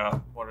gosh, yeah.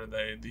 What are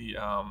they? The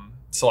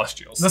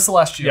Celestials. The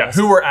Celestials. Yeah,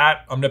 who were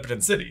at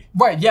Omnipotent City.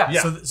 Right, yeah.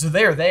 So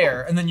they're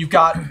there, and then you've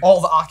got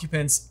all the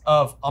occupants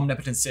of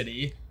Omnipotent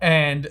City,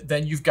 and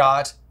then you've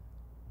got...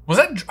 Was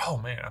that... Oh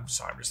man, I'm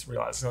sorry, I just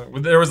realized.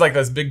 There was like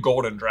this big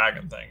golden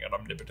dragon thing at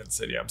Omnipotent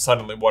City. I'm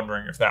suddenly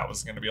wondering if that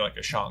was going to be like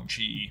a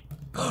Shang-Chi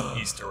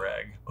Easter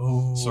egg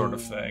sort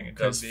of thing. It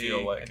does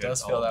feel like it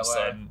does feel that way.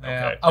 Sudden.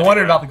 Yeah. Okay. I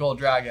wondered about the gold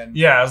dragon.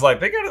 Yeah, I was like,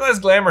 they got a nice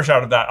glamour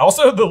shot of that.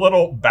 Also, the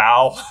little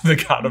bow, the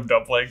god of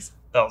dumplings.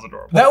 That was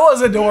adorable. That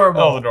was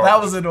adorable. That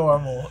was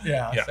adorable.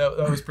 Yeah.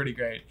 That was pretty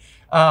great.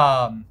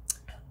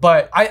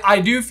 But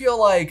I do feel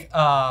like,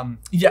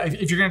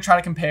 if you're going to try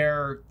to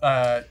compare,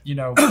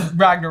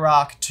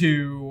 Ragnarok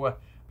to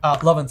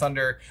Love and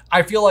Thunder,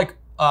 I feel like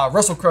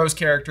Russell Crowe's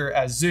character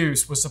as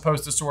Zeus was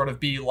supposed to sort of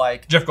be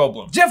like... Jeff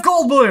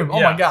Goldblum. Oh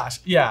my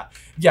gosh. Yeah.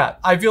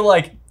 I feel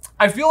like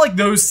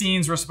those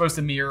scenes were supposed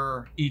to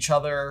mirror each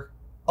other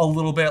a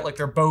little bit. Like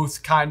they're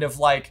both kind of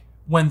like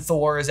when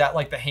Thor is at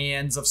like the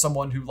hands of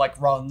someone who like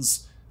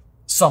runs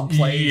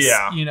someplace,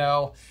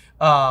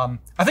 I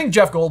think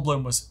Jeff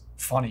Goldblum was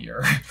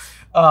funnier.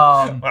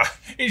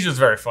 He's just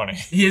very funny.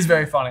 He is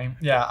very funny.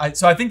 Yeah.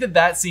 So I think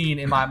that scene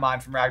in my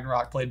mind from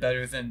Ragnarok played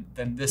better than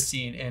this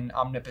scene in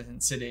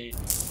Omnipotent City.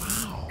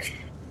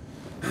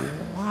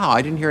 Wow,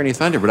 I didn't hear any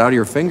thunder, but out of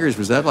your fingers,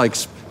 was that like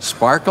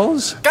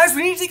sparkles? Guys,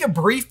 we need to take a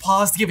brief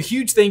pause to give a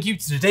huge thank you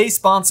to today's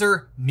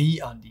sponsor,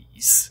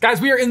 MeUndies. Guys,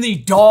 we are in the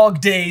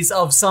dog days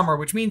of summer,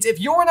 which means if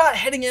you're not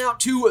heading out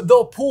to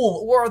the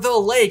pool or the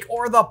lake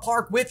or the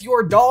park with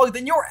your dog,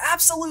 then you're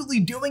absolutely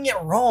doing it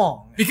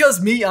wrong. Because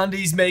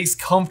MeUndies makes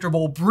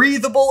comfortable,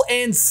 breathable,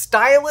 and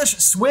stylish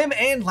swim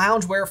and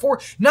loungewear for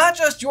not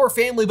just your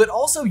family, but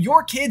also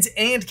your kids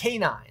and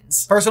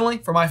canines. Personally,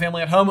 for my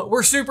family at home,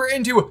 we're super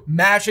into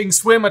matching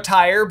swim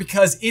attire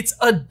because it's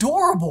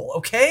adorable,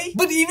 okay?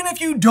 But even if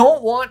you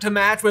don't want to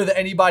match with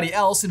anybody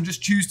else and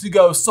just choose to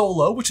go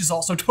solo, which is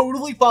also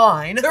totally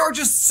fine, there are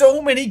just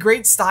so many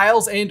great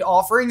styles and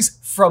offerings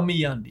from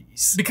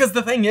MeUndies. Because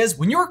the thing is,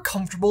 when you're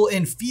comfortable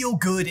and feel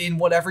good in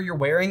whatever you're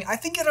wearing, I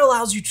think it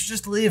allows you to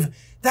just live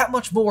that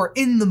much more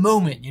in the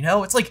moment,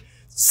 It's like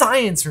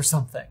science or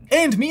something.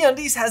 And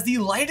MeUndies has the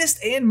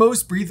lightest and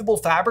most breathable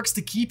fabrics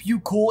to keep you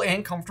cool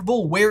and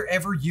comfortable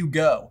wherever you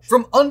go.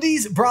 From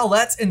undies,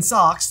 bralettes, and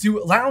socks to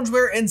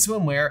loungewear and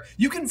swimwear,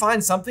 you can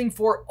find something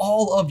for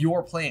all of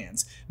your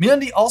plans.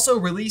 MeUndies also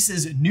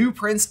releases new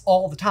prints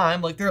all the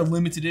time, like their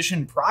limited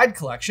edition Pride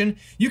collection.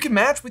 You can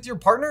match with your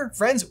partner,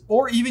 friends,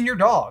 or even your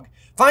dog.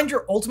 Find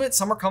your ultimate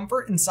summer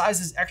comfort in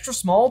sizes extra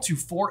small to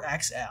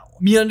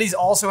 4XL. MeUndies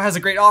also has a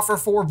great offer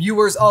for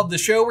viewers of the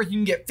show where you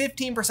can get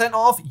 15%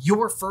 off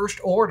your first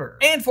order.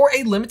 And for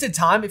a limited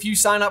time, if you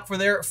sign up for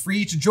their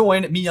free to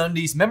join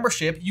MeUndies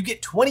membership, you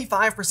get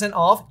 25%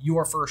 off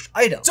your first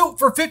item. So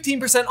for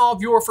 15% off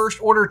your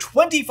first order,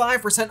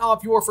 25%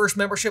 off your first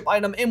membership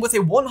item, and with a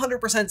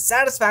 100%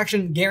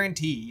 satisfaction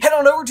guarantee, head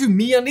on over to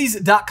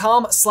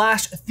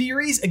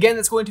MeUndies.com/theories. Again,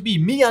 that's going to be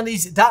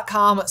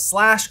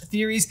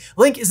MeUndies.com/theories.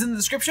 Link is in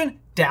the description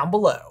down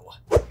below.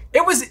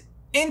 It was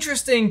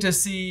interesting to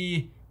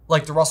see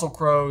like the Russell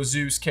Crowe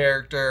Zeus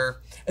character,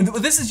 and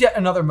this is yet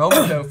another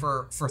moment though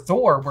for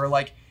Thor where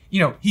like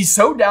he's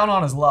so down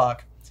on his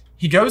luck,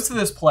 he goes to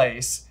this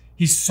place,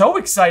 he's so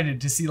excited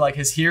to see like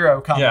his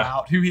hero come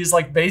out, who he's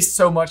like based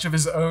so much of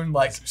his own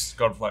like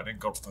God of Lightning,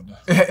 God of Thunder,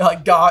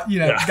 like God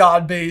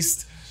God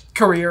based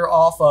career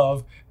off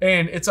of.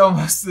 And it's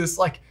almost this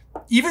like,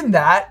 even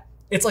that,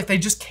 it's like they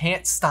just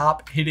can't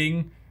stop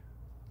kicking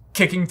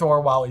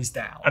Thor while he's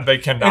down. And they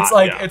cannot.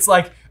 It's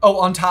like, oh,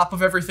 on top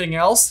of everything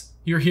else,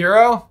 your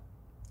hero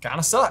kind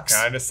of sucks.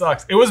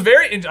 It was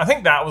very, I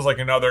think that was like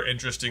another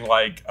interesting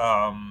like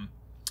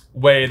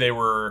way they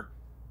were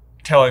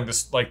telling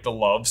this, like the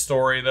love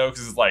story though.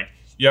 Cause it's like,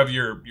 you have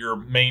your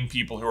main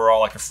people who are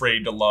all like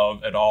afraid to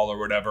love at all or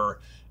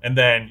whatever. And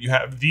then you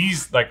have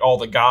these, like all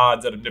the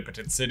gods at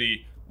Omnipotent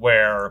City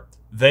where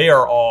they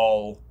are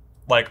all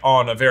like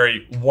on a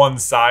very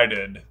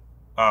one-sided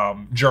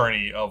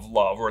journey of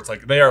love, where it's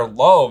like they are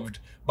loved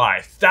by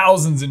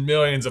thousands and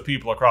millions of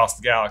people across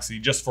the galaxy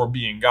just for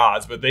being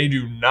gods, but they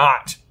do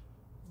not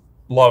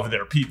love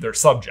their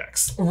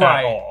subjects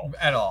at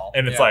all.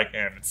 And it's like,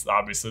 and it's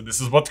obviously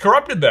this is what's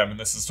corrupted them, and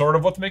this is sort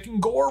of what's making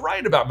Gore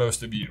right about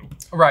most of you.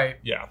 Right.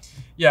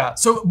 Yeah.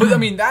 So, but I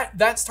mean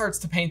that starts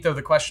to paint though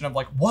the question of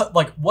like what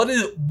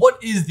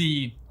is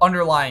the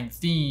underlying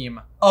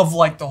theme of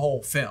like the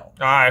whole film?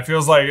 It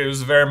feels like it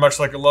was very much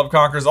like a love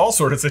conquers all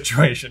sort of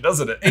situation,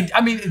 doesn't it? I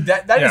mean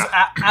that is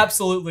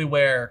absolutely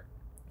where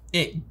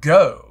it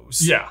goes.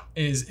 Yeah.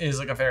 Is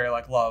like a very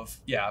like love.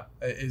 Yeah.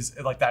 Is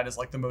like that is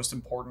like the most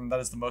important. That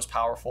is the most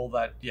powerful.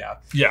 Yeah.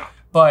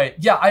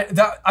 But yeah,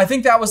 I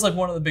think that was like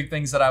one of the big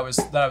things that I was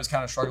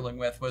kind of struggling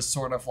with, was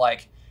sort of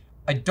like,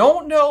 I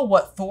don't know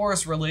what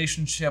Thor's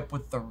relationship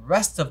with the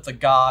rest of the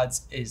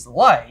gods is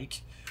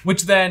like,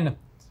 which then,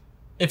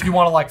 if you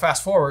want to like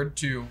fast forward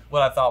to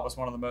what I thought was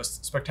one of the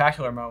most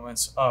spectacular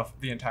moments of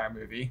the entire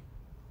movie.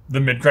 The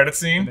mid-credit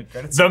scene?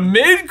 The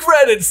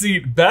mid-credit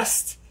scene.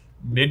 Best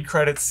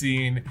mid-credit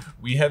scene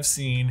we have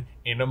seen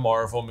in a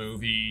Marvel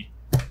movie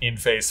in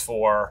Phase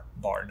 4,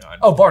 bar none.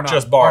 Oh, bar none.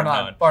 Just bar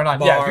none. Bar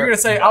none. Yeah, if you're gonna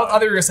say, I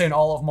thought you were gonna say in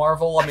all of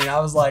Marvel. I mean, I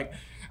was like,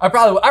 I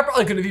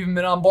probably could have even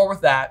been on board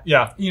with that.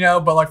 Yeah. You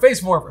know, but like Phase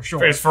 4 for sure.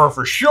 Phase 4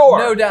 for sure.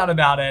 No doubt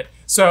about it.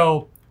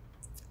 So,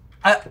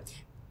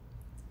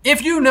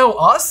 if you know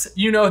us,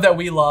 you know that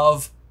we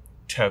love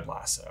Ted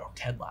Lasso.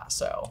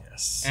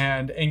 Yes.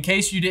 And in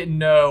case you didn't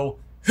know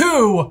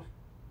who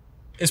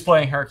is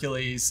playing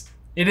Hercules,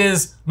 it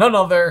is none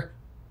other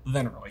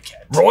than Roy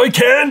Kent. Roy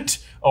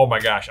Kent! Oh my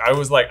gosh. I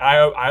was like,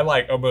 I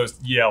like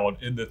almost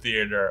yelled in the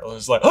theater. I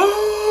was like,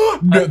 oh!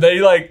 No, they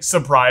like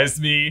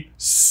surprised me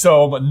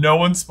so much. No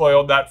one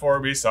spoiled that for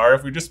me. Sorry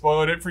if we just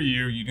spoiled it for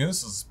you. You knew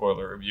this was a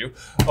spoiler review.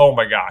 Oh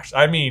my gosh.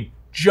 I mean,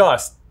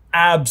 just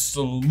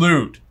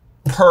absolute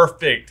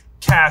perfect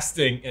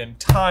casting and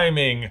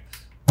timing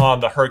on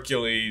the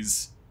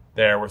Hercules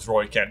there with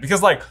Roy Kent.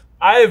 Because like,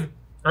 I've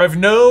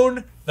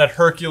known that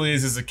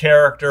Hercules is a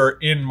character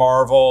in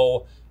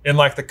Marvel, in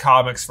like the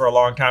comics for a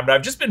long time, but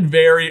I've just been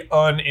very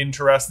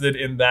uninterested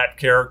in that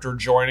character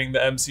joining the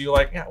MCU.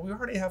 Like, yeah, we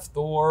already have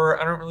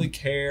Thor. I don't really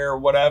care,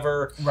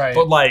 whatever. Right.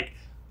 But like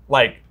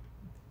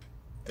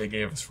they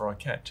gave us Roy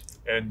Kent,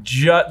 and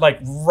just like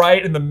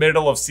right in the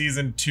middle of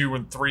season 2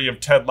 and 3 of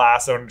Ted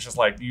Lasso, and it's just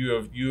like you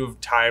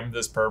have timed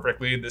this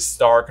perfectly. This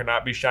star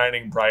cannot be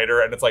shining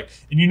brighter, and it's like,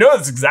 and you know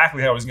that's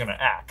exactly how he's gonna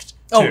act.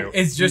 Too.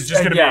 It's just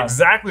going to be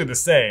exactly the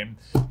same,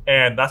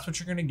 and that's what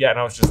you're going to get. And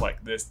I was just like,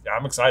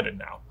 I'm excited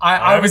now.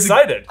 I'm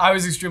excited. I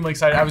was extremely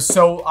excited. I'm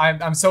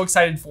so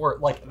excited for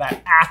like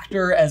that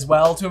actor as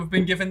well to have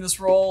been given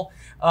this role.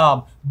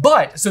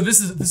 But so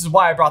this is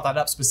why I brought that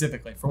up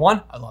specifically. For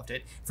one, I loved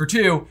it. For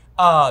two,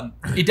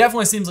 it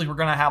definitely seems like we're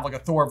going to have like a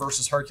Thor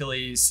versus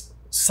Hercules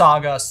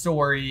saga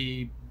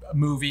story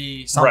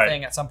movie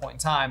something at some point in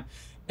time,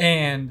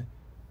 and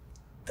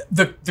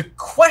the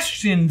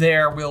question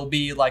there will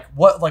be like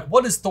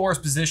what is Thor's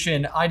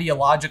position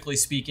ideologically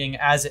speaking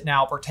as it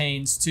now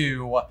pertains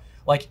to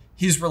like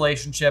his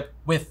relationship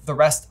with the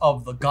rest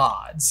of the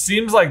gods.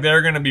 Seems like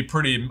they're going to be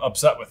pretty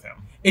upset with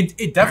him.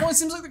 It definitely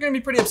seems like they're going to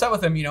be pretty upset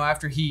with him, you know,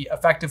 after he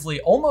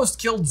effectively almost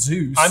killed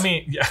Zeus. I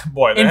mean, yeah,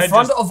 boy, in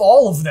front of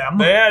all of them.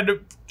 They had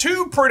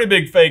 2 pretty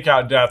big fake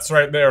out deaths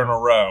right there in a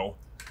row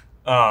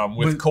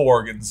with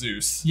Korg and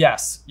Zeus.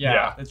 Yes,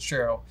 yeah, that's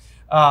true.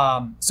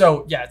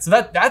 So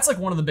that's like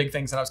one of the big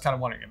things that I was kind of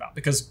wondering about,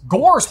 because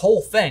Gore's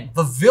whole thing,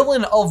 the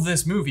villain of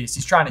this movie, is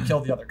he's trying to kill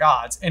the other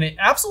gods, and it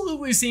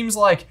absolutely seems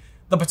like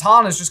the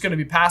baton is just going to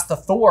be passed to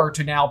Thor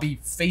to now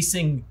be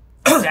facing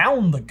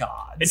down the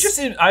gods. It just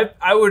seems,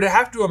 I would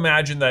have to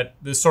imagine that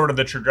the sort of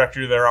the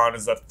trajectory they're on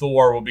is that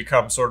Thor will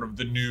become sort of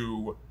the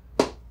new,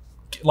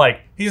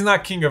 like, he's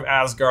not king of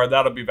Asgard,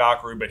 that'll be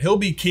Valkyrie, but he'll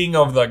be king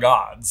of the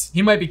gods.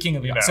 He might be king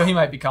of the gods, so he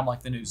might become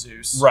like the new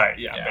Zeus. Right,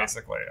 yeah.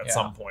 Basically, at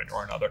some point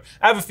or another.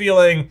 I have a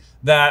feeling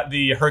that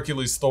the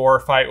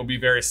Hercules-Thor fight will be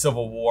very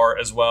Civil War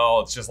as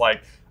well. It's just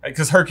like,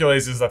 because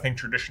Hercules is, I think,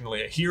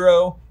 traditionally a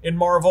hero in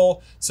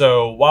Marvel.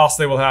 So whilst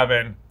they will have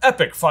an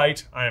epic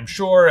fight, I am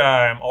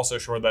also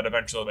sure that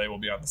eventually they will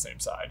be on the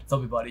same side.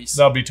 They'll be buddies.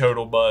 They'll be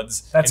total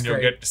buds. That's and you'll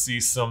great. get to see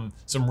some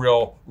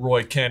real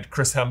Roy Kent,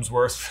 Chris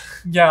Hemsworth.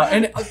 Yeah,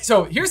 and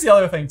so here's the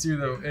other thing too,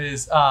 though,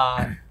 is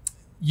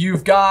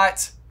you've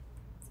got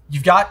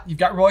you've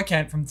got Roy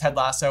Kent from Ted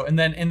Lasso, and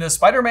then in the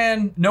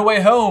Spider-Man No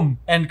Way Home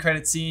end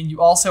credit scene,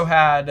 you also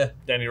had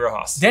Danny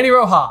Rojas.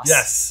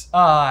 Yes.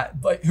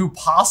 But who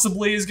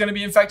possibly is going to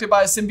be infected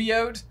by a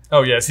symbiote?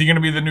 Oh yeah, is he going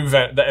to be the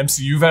the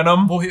MCU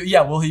Venom? Will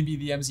he be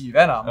the MCU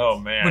Venom? Oh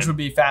man, which would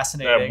be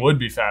fascinating. That would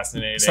be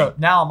fascinating. So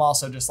now I'm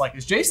also just like,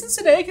 is Jason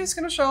Sudeikis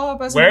going to show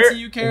up as an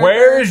MCU character?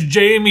 Where's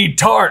Jamie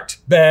Tart,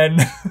 Ben?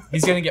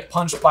 He's going to get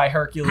punched by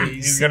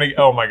Hercules. He's going to.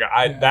 Oh my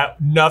god,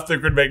 that nothing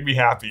could make me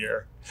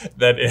happier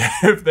than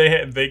if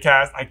they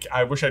cast.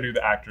 I wish I knew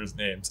the actors'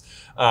 names.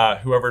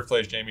 Whoever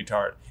plays Jamie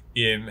Tart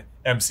in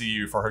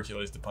MCU for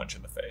Hercules to punch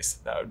in the face.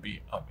 That would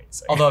be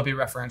amazing. Although it'd be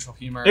referential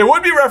humor. It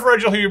would be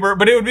referential humor,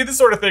 but it would be the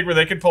sort of thing where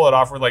they could pull it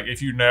off where, like,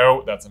 if you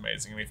know, that's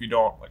amazing. And if you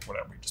don't, like,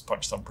 whatever, you just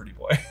punch some pretty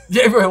boy.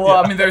 Yeah, well, yeah.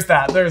 I mean, there's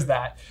that.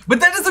 But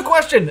that is the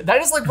question. That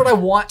is, like, what I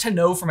want to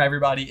know from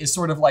everybody is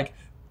sort of, like,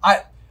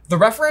 the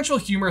referential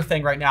humor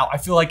thing right now, I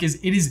feel like it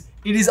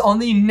is on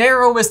the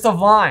narrowest of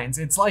lines.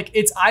 It's like,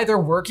 it's either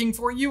working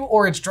for you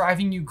or it's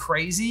driving you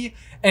crazy.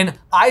 And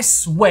I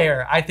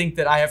swear, I think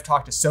that I have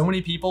talked to so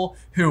many people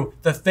who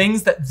the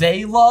things that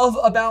they love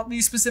about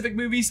these specific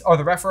movies are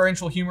the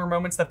referential humor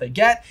moments that they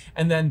get.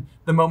 And then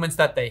the moments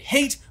that they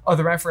hate are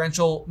the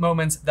referential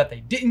moments that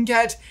they didn't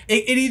get.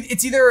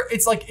 It's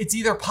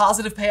either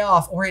positive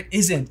payoff or it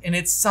isn't. And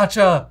it's such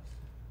a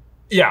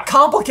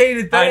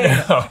complicated thing.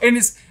 I know. And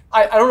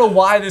I don't know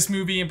why this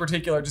movie in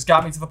particular just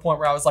got me to the point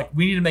where I was like,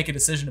 we need to make a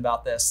decision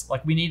about this.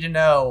 Like, we need to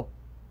know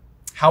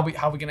how we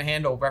going to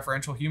handle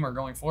referential humor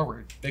going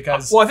forward,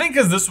 because I think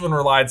because this one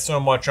relied so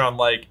much on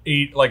like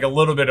a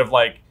little bit of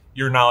like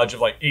your knowledge of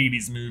like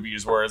 80s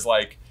movies, whereas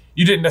like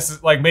you didn't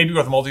necessarily, like, maybe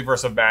with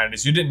Multiverse of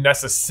Madness, you didn't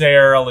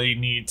necessarily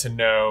need to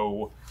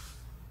know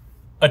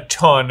a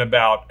ton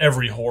about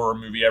every horror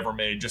movie ever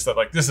made, just that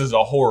like this is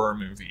a horror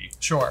movie.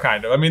 Sure.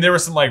 Kind of. I mean, there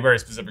was some like very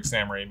specific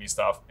Sam Raimi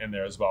stuff in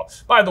there as well.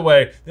 By the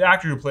way, the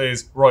actor who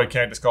plays Roy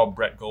Kent is called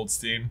Brett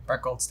Goldstein.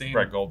 Brett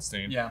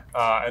Goldstein. Yeah.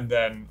 And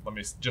then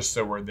just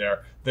so we're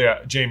there,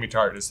 Jamie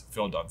Tart is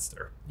Phil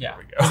Dunster. Yeah.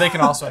 There we go. They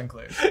can also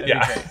include.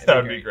 That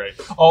would be great.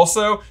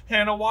 Also,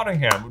 Hannah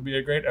Waddingham would be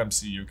a great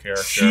MCU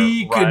character.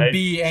 She could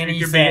be anything.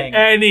 She could be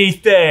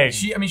anything.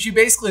 She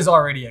basically is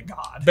already a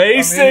god.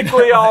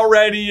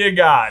 Already a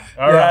god.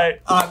 All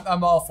right.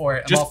 I'm all for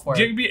it. Just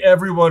give me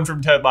everyone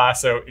from Ted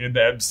Lasso in the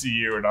MCU,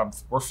 and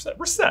we're set.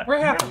 We're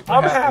happy.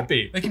 I'm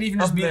happy. They can even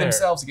just be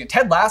themselves again.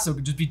 Ted Lasso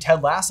could just be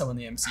Ted Lasso in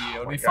the MCU.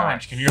 It'd be fine.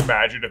 Can you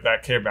imagine if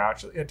that came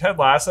out? Ted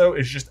Lasso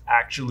is just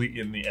actually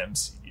in the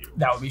MCU.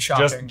 That would be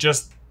shocking.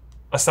 Just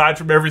aside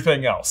from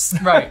everything else.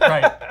 Right.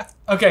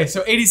 Okay,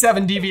 so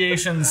 87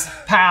 deviations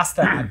past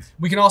that.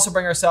 We can also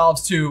bring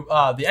ourselves to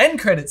the end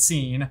credit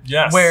scene,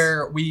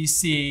 where we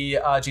see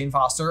Jane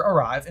Foster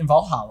arrive in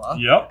Valhalla.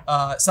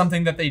 Yep.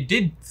 Something that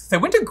they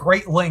went to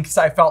great lengths,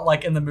 I felt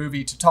like, in the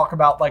movie to talk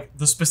about like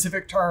the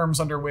specific terms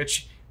under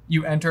which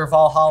you enter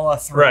Valhalla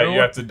through. Right, you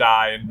have to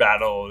die in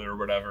battle or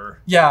whatever.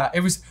 Yeah,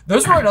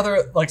 those were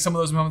another, like, some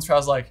of those moments where I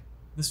was like,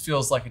 this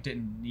feels like it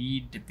didn't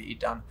need to be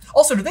done.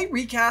 Also, did they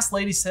recast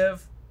Lady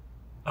Civ?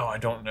 Oh, I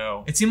don't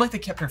know. It seemed like they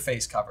kept her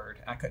face covered.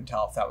 I couldn't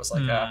tell if that was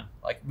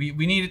like we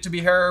need it to be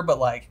her, but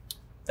like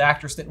the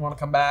actress didn't want to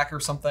come back or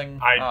something.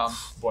 I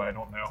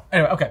don't know.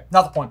 Anyway, okay,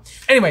 not the point.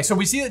 Anyway, so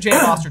we see that Jane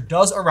Foster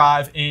does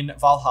arrive in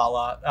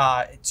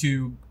Valhalla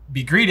to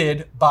be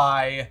greeted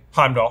by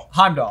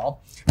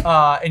Heimdall.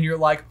 And you're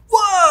like,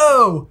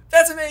 whoa,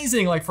 that's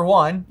amazing. Like, for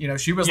one,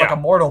 she was like a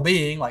mortal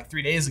being like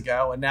 3 days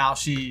ago, and now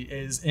she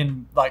is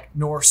in like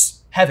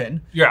Norse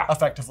heaven. Yeah,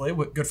 effectively.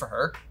 Good for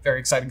her. Very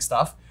exciting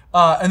stuff.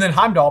 And then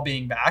Heimdall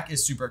being back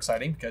is super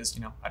exciting because,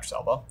 Idris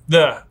Elba.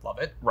 Love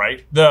it.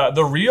 Right.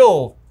 The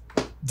real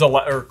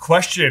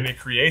question it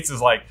creates is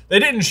like, they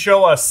didn't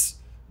show us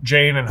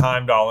Jane and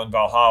Heimdall in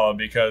Valhalla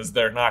because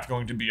they're not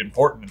going to be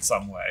important in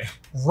some way.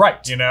 Right.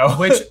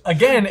 Which,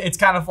 again, it's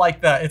kind of like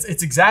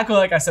it's exactly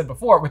like I said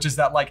before, which is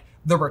that like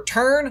the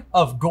return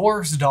of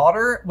Gor's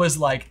daughter was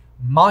like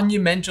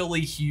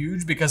monumentally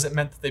huge because it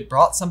meant that they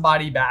brought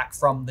somebody back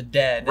from the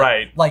dead,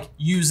 right? Like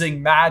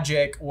using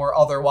magic or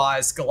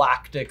otherwise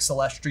galactic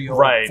celestial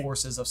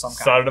forces of some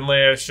kind. Suddenly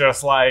it's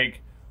just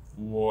like,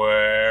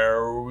 where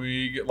are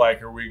we?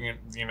 Like, are we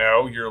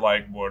gonna, you're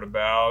like, what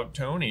about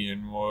Tony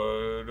and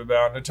what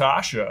about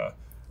Natasha?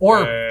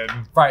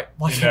 Like,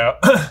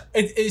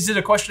 is it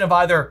a question of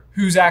either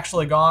who's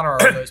actually gone or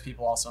are those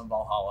people also in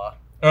Valhalla?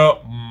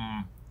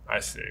 I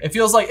see. It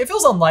feels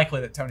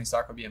unlikely that Tony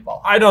Stark would be in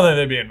Valhalla. I don't think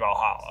they'd be in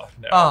Valhalla.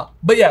 No.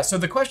 But yeah, so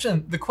the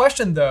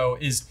question though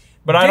is,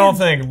 but I don't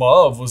think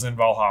Love was in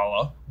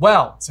Valhalla.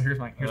 Well, so here's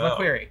my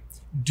query.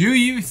 Do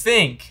you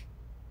think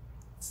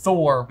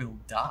Thor will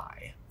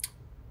die?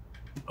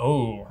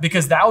 Oh.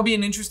 Because that would be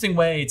an interesting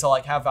way to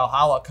like have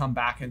Valhalla come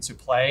back into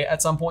play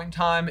at some point in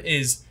time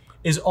is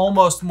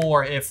almost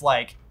more if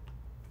like,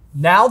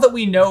 now that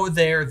we know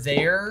they're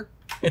there,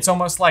 it's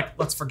almost like,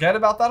 let's forget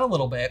about that a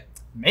little bit.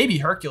 Maybe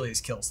Hercules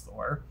kills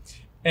Thor.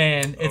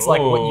 And it's like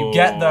what you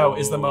get, though,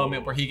 is the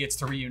moment where he gets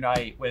to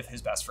reunite with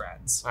his best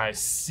friends. I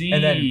see.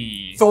 And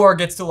then Thor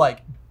gets to, like,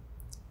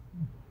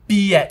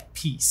 be at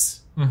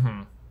peace.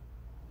 Mm-hmm.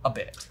 a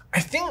bit.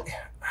 I think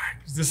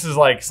this is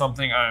like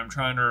something I'm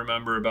trying to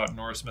remember about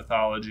Norse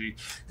mythology,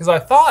 because I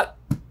thought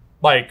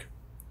like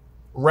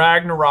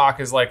Ragnarok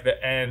is like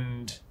the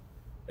end,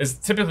 is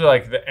typically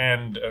like the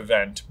end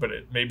event, but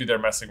maybe they're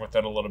messing with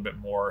that a little bit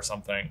more or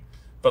something.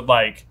 But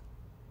like,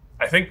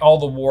 I think all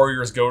the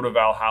warriors go to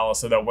Valhalla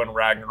so that when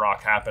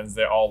Ragnarok happens,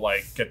 they all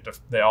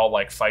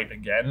like fight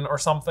again or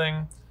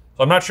something.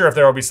 So I'm not sure if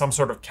there will be some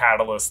sort of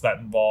catalyst that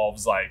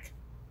involves like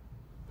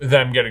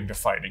them getting to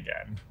fight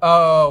again.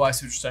 Oh, I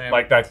see what you're saying.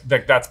 Like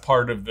that's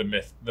part of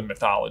the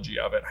mythology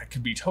of it. I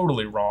could be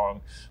totally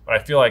wrong, but I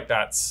feel like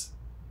that's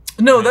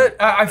no. That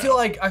I feel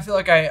like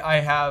I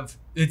have.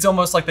 It's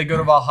almost like they go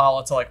to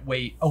Valhalla to like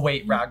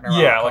await Ragnarok.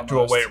 Yeah, like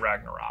almost. to await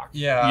Ragnarok.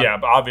 Yeah.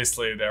 But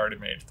obviously they already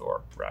made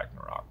Thor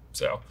Ragnarok.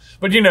 So,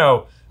 but you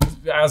know,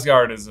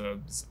 Asgard is a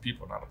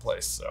people, not a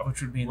place. So,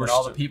 which would mean that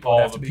all the people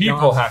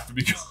have to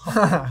be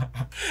gone.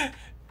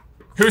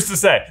 Who's to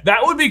say? That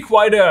would be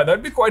quite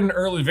an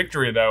early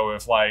victory though.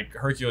 If like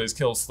Hercules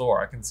kills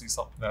Thor, I can see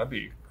something that'd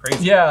be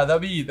crazy. Yeah,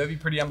 that'd be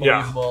pretty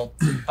unbelievable.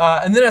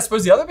 Yeah. And then I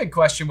suppose the other big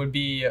question would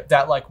be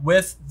that like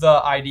with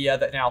the idea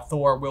that now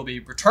Thor will be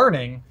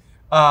returning,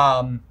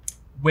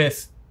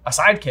 with a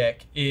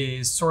sidekick,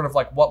 is sort of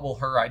like what will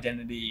her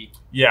identity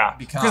become?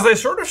 Because they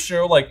sort of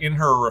show like in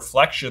her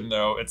reflection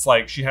though, it's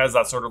like she has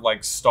that sort of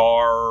like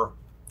star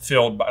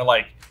filled by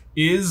like,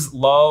 is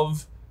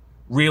love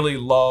really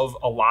love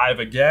alive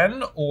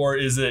again, or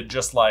is it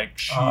just like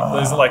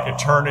is it like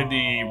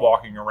eternity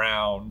walking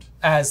around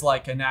as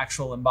like an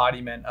actual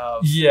embodiment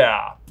of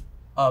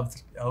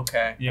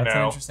okay, you that's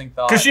know, an interesting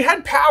thought, because she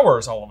had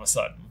powers all of a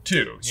sudden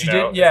too. She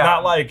did, yeah. It's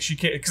not like she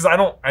can't, because I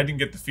didn't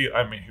get the feel.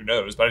 I mean, who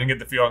knows? But I didn't get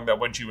the feeling that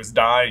when she was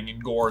dying in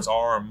Gore's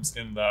arms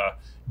in the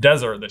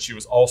desert, that she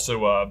was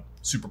also a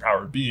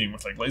superpowered being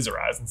with like laser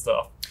eyes and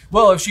stuff.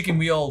 Well, if she can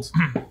wield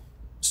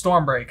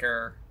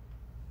Stormbreaker,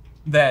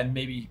 then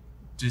maybe.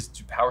 Do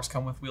powers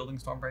come with wielding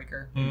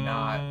Stormbreaker? Maybe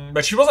not.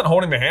 But she wasn't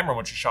holding the hammer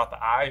when she shot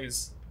the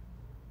eyes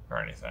or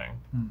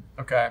anything.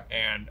 Okay.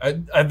 And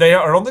I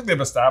don't think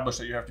they've established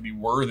that you have to be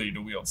worthy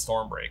to wield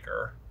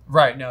Stormbreaker.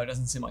 Right. No, it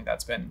doesn't seem like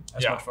that's been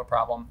as much of a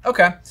problem.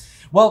 Okay.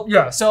 Well,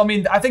 yeah. So I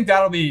mean, I think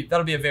that'll be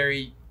a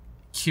very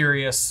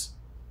curious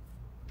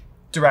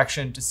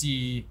direction to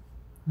see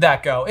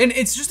that go, and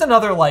it's just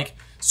another like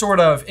sort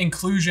of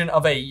inclusion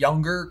of a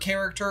younger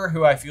character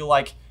who I feel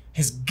like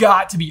has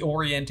got to be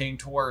orienting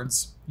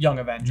towards Young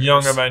Avengers.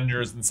 Young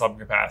Avengers in some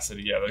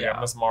capacity. Yeah, they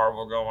got Miss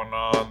Marvel going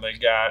on. They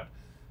got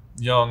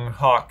young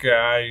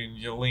Hawkeye and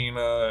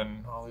Yelena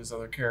and all these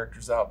other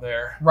characters out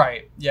there.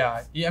 Right.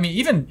 Yeah. I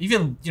mean,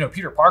 even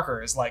Peter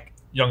Parker is like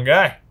young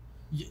guy,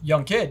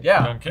 young kid.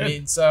 Yeah. Young kid. I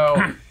mean,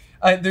 so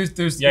there's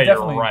definitely,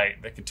 you're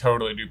right. They could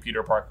totally do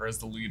Peter Parker as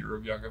the leader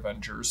of Young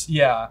Avengers.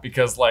 Yeah.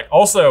 Because like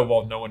also,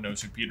 well, no one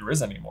knows who Peter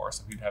is anymore,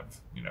 so he'd have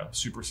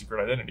super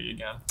secret identity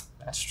again.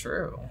 That's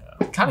true.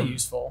 Yeah. Kind of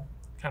useful.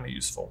 Kind of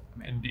useful,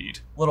 indeed.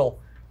 Little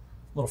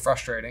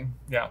frustrating.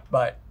 Yeah.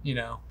 But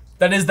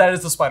that is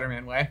the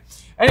Spider-Man way.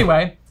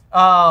 Anyway,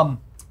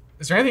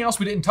 is there anything else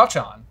we didn't touch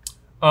on?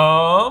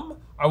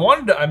 I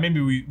wanted to. Maybe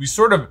we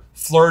sort of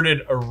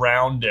flirted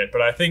around it,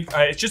 but I think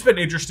it's just been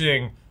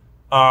interesting.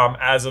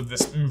 As of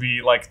this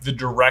movie, like the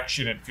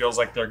direction it feels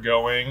like they're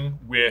going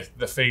with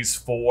the Phase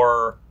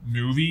 4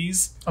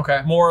 movies,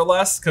 okay, more or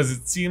less, because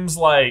it seems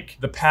like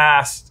the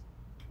past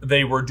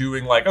they were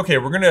doing like, okay,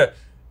 we're gonna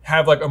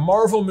have like a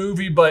Marvel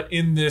movie, but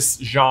in this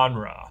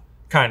genre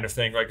kind of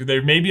thing. Like they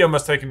maybe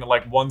almost taking it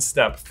like one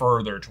step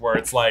further to where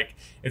it's like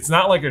it's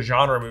not like a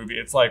genre movie.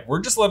 It's like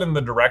we're just letting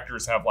the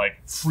directors have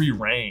like free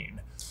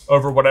reign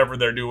over whatever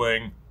they're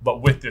doing,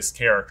 but with this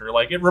character.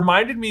 Like it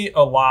reminded me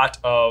a lot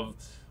of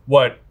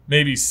what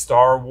maybe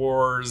Star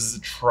Wars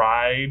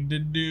tried to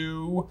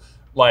do,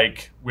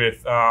 like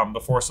with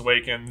The Force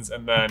Awakens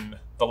and then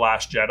The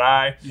Last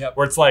Jedi,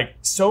 where it's like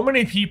so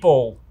many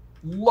people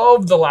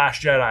love The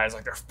Last Jedi. It's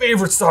like their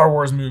favorite Star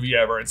Wars movie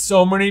ever, and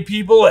so many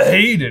people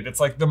hate it. It's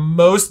like the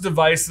most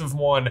divisive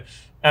one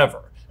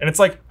ever. And it's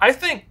like, I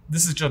think,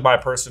 this is just my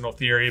personal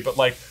theory, but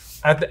like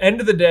at the end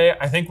of the day,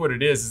 I think what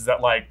it is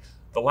that like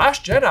The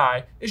Last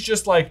Jedi is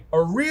just like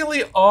a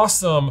really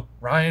awesome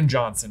Rian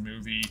Johnson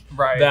movie,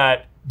 right?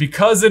 That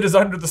because it is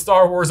under the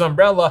Star Wars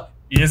umbrella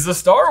is a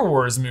Star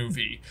Wars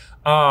movie.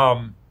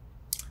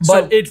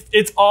 But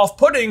it's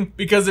off-putting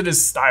because it is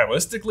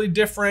stylistically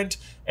different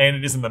and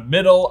it is in the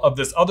middle of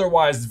this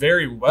otherwise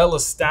very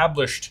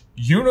well-established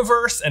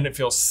universe, and it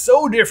feels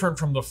so different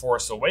from The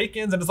Force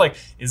Awakens. And it's like,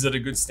 is it a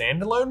good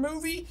standalone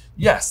movie?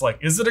 Yes. Like,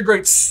 is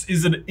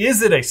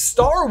it a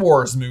Star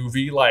Wars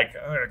movie? Like,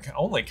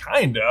 only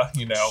kinda,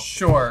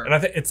 Sure. And I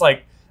think it's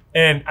like,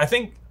 and I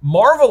think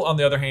Marvel, on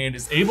the other hand,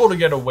 is able to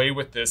get away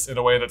with this in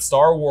a way that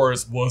Star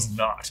Wars was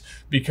not,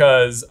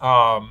 because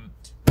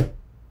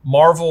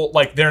Marvel,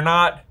 like, they're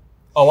not,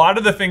 a lot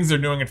of the things they're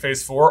doing in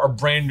Phase 4 are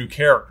brand new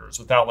characters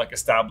without like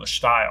established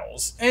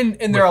styles. And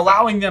they're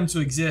allowing them to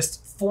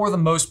exist for the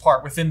most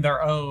part within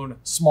their own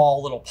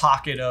small little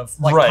pocket of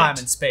like time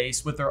and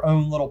space, with their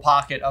own little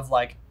pocket of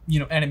like,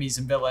 enemies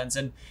and villains.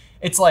 And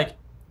it's like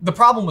the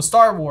problem with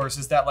Star Wars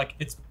is that like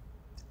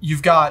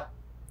you've got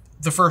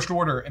the First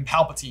Order and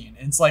Palpatine.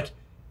 And it's like,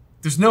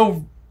 there's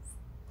no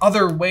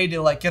other way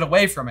to like get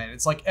away from it.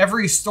 It's like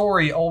every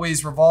story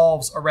always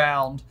revolves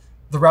around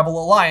the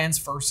Rebel Alliance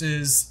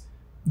versus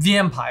the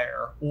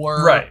Empire,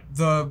 or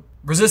the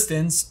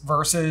Resistance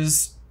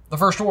versus the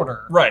First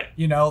Order. Right.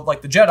 You know,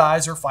 like the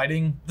Jedis are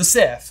fighting the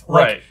Sith.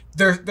 Like,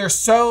 they're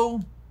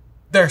so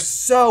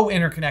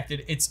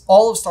interconnected. It's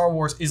all of Star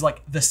Wars is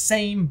like the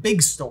same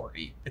big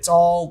story. It's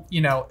all,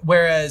 you know,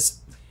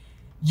 whereas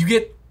you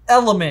get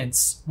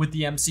elements with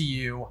the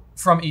MCU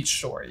from each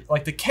story.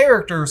 Like the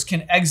characters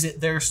can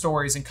exit their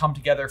stories and come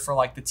together for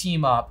like the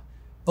team up,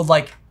 but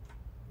like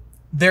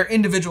their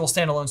individual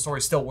standalone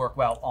stories still work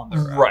well on their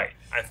own. Right.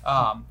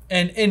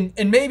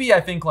 And maybe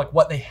I think like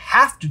what they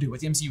have to do,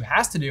 what the MCU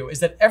has to do, is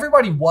that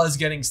everybody was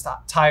getting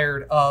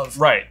tired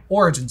of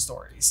origin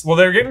stories. Well,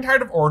 they're getting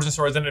tired of origin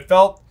stories, and it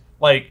felt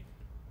like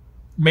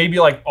maybe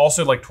like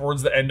also like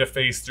towards the end of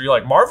Phase 3,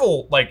 like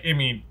Marvel, like I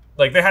mean,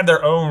 like they had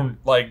their own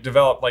like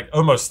developed like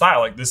almost style.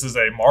 Like this is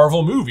a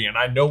Marvel movie, and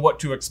I know what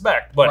to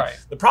expect. But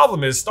the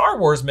problem is Star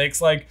Wars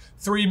makes like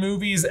 3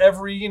 movies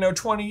every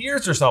 20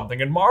 years or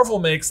something, and Marvel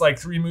makes like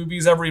 3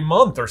 movies every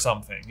month or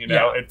something. You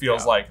know, it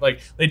feels like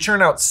they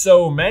churn out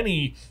so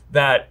many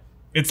that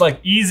it's like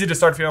easy to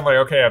start feeling like,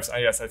 okay,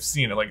 I've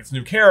seen it. Like it's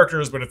new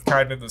characters, but it's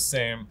kind of the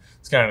same.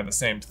 It's kind of the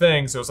same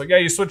thing. So it's like, yeah,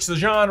 you switch the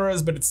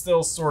genres, but it's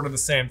still sort of the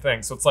same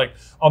thing. So it's like,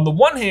 on the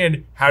one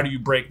hand, how do you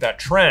break that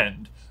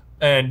trend?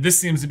 And this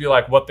seems to be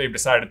like what they've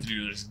decided to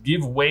do, is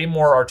give way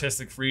more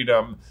artistic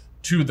freedom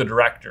to the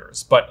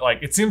directors. But like,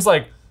 it seems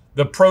like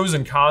the pros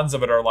and cons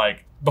of it are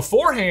like,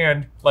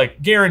 beforehand,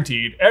 like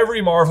guaranteed,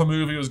 every Marvel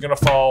movie was going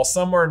to fall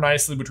somewhere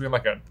nicely between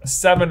like a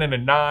 7 and a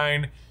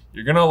 9.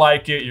 You're going to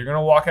like it. You're going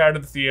to walk out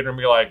of the theater and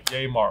be like,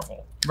 yay,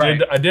 Marvel.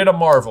 I did a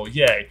Marvel,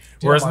 yay.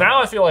 Whereas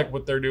now I feel like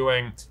what they're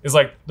doing is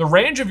like the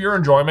range of your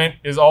enjoyment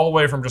is all the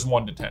way from just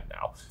 1 to 10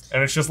 now.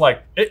 And it's just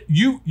like,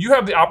 you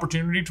have the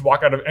opportunity to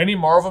walk out of any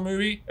Marvel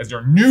movie as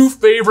your new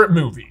favorite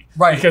movie.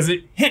 Right. Because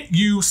it hit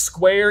you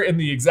square in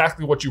the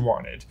exactly what you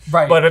wanted.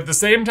 Right. But at the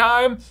same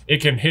time, it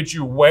can hit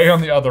you way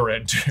on the other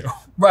end too.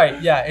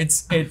 Right, yeah.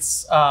 It's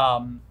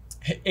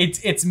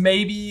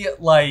maybe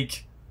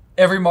like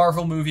every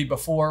Marvel movie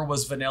before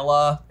was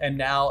vanilla, and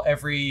now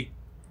every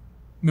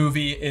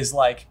movie is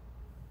like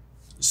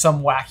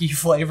some wacky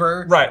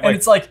flavor. Right. And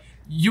it's like,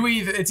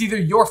 it's either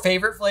your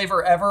favorite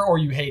flavor ever or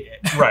you hate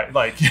it. Right.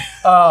 Like,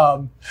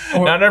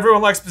 not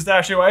everyone likes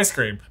pistachio ice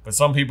cream, but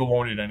some people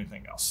won't eat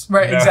anything else.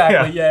 Right. You know?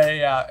 Exactly.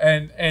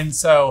 Yeah. And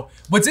so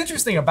what's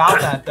interesting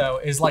about that though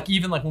is like,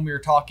 even like when we were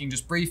talking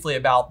just briefly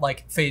about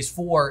like Phase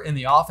 4 in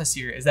The Office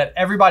here, is that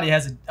everybody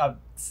has a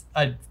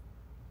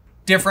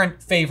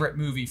different favorite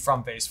movie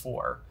from Phase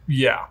 4.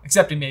 Yeah.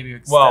 Except in maybe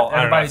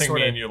I think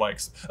me and you like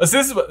this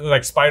is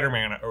like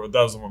Spider-Man, or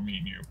that was the one me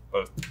and you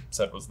both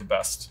said was the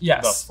best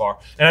thus far.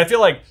 And I feel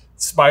like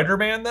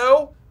Spider-Man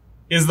though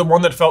is the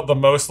one that felt the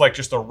most like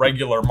just a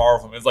regular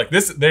Marvel. It's like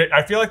this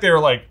I feel like they were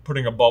like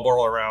putting a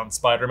bubble around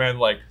Spider-Man,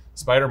 like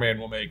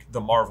Spider-Man will make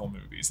the Marvel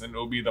movies, and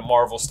it'll be the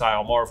Marvel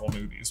style Marvel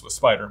movies with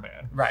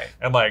Spider-Man. Right.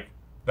 And like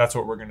that's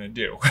what we're gonna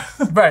do.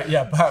 Right,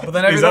 yeah. But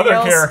then these other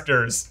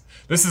characters,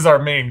 this is our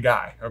main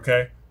guy,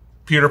 okay?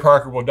 Peter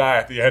Parker will die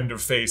at the end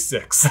of Phase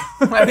 6.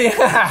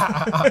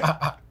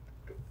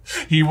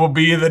 He will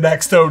be the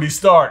next Tony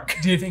Stark.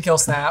 Do you think he'll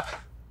snap?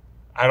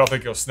 I don't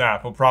think he'll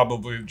snap. He'll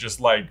probably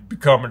just like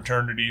become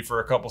eternity for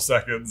a couple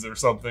seconds or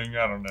something.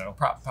 I don't know.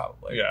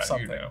 Probably. Yeah,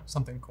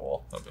 something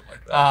cool. Something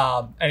like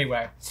that.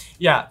 Anyway,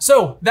 yeah.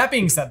 So that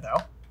being said,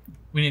 though,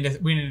 we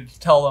need to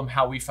tell them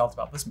how we felt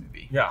about this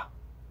movie. Yeah.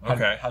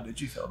 Okay. How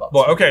did you feel about this?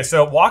 Well, okay,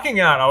 so walking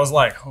out, I was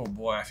like, oh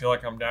boy, I feel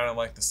like I'm down in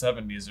like the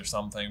 70s or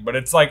something. But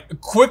it's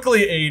like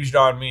quickly aged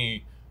on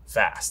me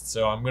fast.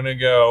 So I'm going to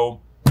go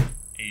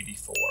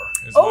 84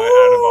 is my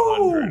out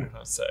of 100,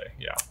 I'd say.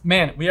 Yeah.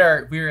 Man, we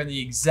are in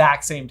the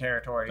exact same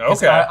territory.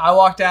 Okay. I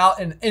walked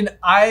out and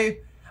I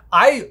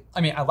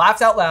mean, I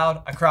laughed out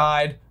loud. I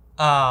cried.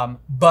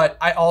 But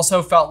I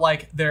also felt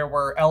like there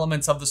were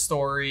elements of the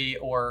story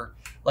or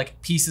like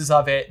pieces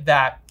of it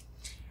that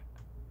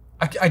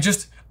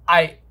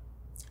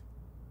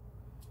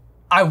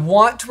I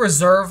want to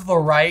reserve the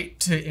right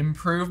to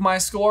improve my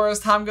score as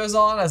time goes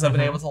on, as I've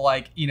been able to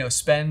like,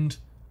 spend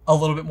a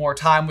little bit more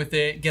time with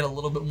it, get a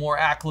little bit more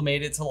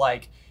acclimated to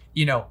like,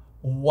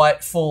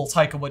 what full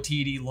Taika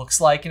Waititi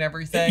looks like and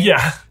everything.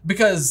 Yeah.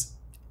 Because,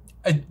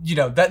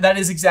 that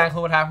is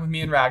exactly what happened with me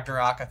in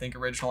Ragnarok. I think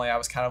originally I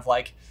was kind of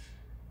like,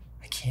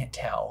 I can't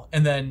tell.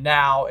 And then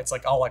now it's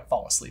like, I'll like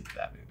fall asleep to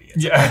that movie.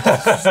 It's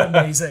it's just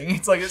amazing.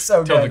 It's like, it's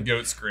so good. Till the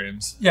goat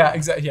screams. Yeah,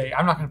 exactly. Yeah,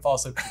 I'm not going to fall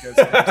asleep to the goat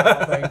screams, I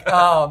don't think.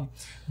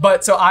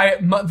 But so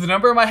the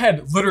number in my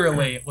head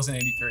literally was an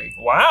 83.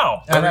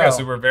 Wow. Okay,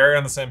 so we're very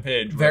on the same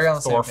page. Very on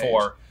the same page.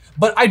 Thor 4.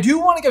 But I do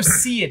want to go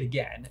see it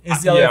again.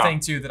 Is the other thing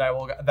too that I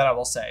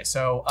will say.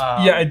 So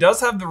yeah, it does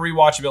have the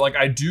rewatchability. Like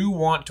I do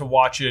want to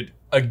watch it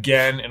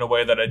again in a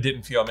way that I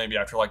didn't feel maybe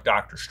after like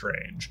Doctor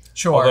Strange.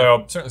 Sure.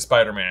 Although certainly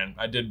Spider-Man,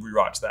 I did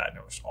rewatch that and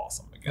it was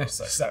awesome again.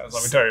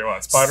 Let me tell you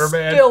what,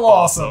 Spider-Man, still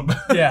awesome.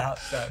 Yeah,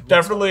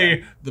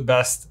 definitely the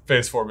best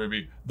Phase 4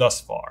 movie thus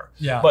far.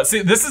 Yeah. But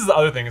see, this is the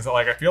other thing is that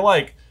like I feel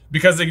like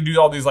because they can do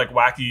all these like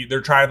wacky,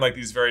 they're trying like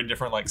these very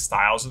different like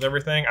styles with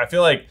everything. I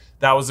feel like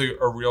that was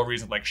a real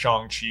reason like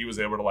Shang-Chi was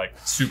able to like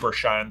super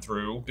shine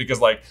through because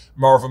like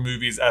Marvel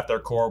movies at their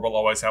core will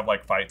always have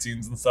like fight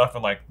scenes and stuff.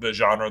 And like the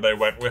genre they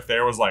went with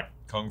there was like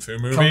Kung Fu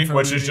movie,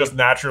 which is just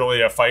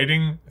naturally a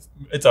fighting.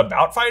 It's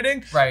about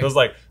fighting. Right. It was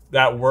like,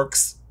 that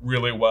works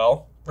really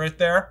well right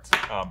there.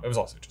 It was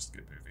also just a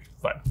good movie.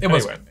 But it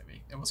was a good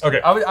movie. It was good.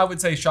 Okay. I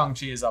would say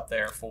Shang-Chi is up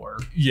there for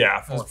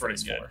it was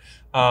pretty good.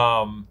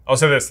 I'll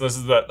say this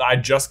is I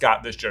just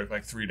got this joke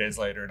like 3 days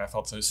later and I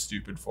felt so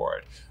stupid for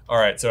it. All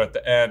right, so at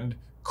the end,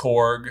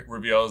 Korg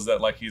reveals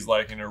that like he's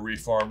like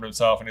reformed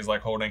himself and he's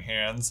like holding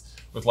hands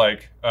with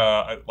like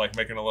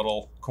making a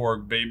little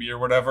Korg baby or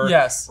whatever.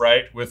 Yes.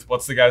 Right? With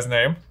what's the guy's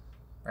name?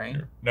 Right?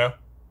 No,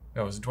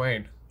 it was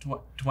Dwayne.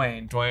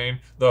 Dwayne,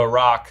 the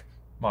Rock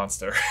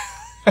monster.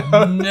 No,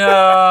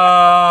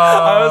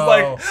 I was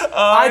like,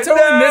 I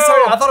totally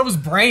misheard. I thought it was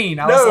Brain.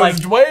 I was like,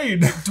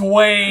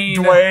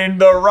 Dwayne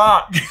the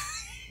Rock.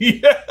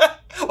 Yeah,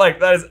 like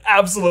that is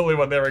absolutely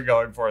what they were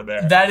going for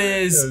there. That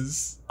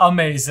is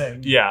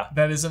amazing. Yeah,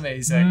 that is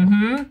amazing.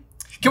 Mm-hmm.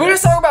 Can we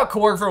just talk about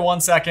Korg for 1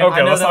 second?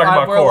 Okay, let's talk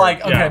about Korg.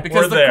 Like, okay,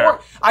 because the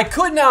Korg, I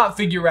could not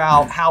figure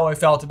out how I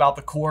felt about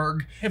the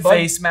Korg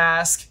face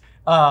mask.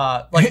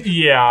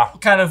 Yeah,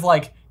 kind of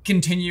like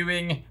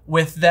continuing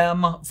with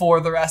them for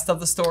the rest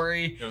of the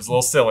story. It was a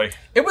little silly.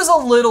 It was a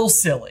little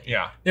silly.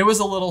 Yeah. It was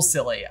a little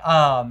silly.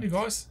 Hey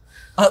guys.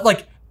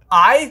 Like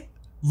I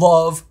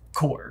love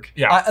Korg.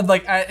 Yeah.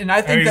 And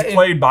I think he's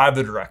played by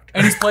the director.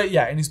 And he's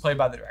played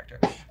by the director.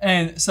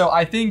 And so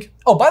I think,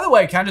 oh, by the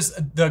way, can I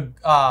just, the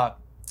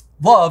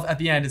love at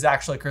the end is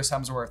actually Chris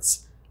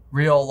Hemsworth's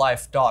real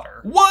life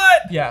daughter.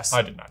 What? Yes.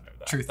 I did not know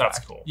that. Truth That's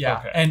fact. cool. Yeah.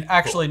 Okay. And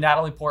actually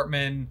Natalie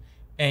Portman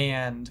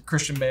and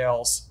Christian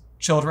Bale's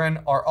children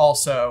are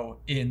also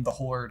in the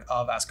horde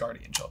of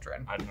Asgardian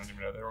children. I didn't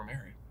even know they were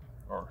married.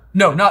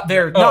 No, not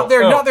there. Not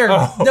there.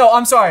 No,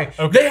 I'm sorry.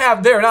 Okay.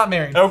 They're not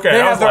married. Okay. They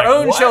have their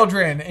own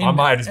children. My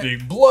mind is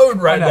being blown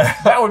right now.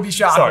 That would be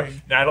shocking.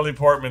 Sorry. Natalie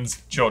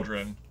Portman's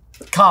children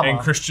and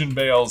Christian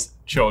Bale's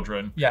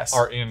children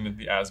are in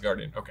the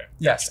Asgardian. Okay.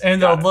 Yes.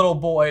 And the little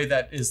boy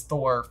that is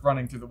Thor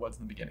running through the woods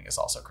in the beginning is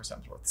also Chris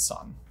Hemsworth's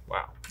son.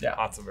 Wow. Yeah.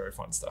 Lots of very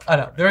fun stuff. I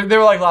know. There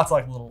were like lots of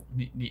like little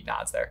neat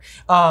nods there.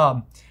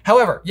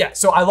 However, yeah,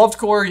 so I loved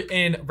Korg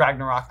in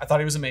Ragnarok. I thought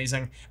he was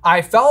amazing.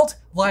 I felt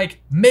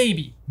like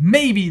maybe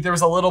there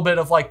was a little bit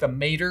of like the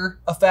Mater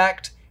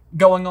effect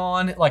going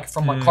on, like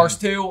from like Cars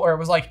 2, or it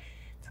was like,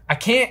 I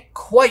can't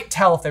quite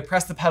tell if they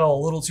pressed the pedal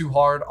a little too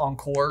hard on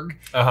Korg.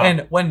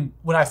 And when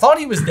I thought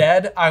he was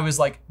dead, I was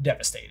like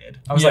devastated.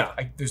 I was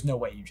like, there's no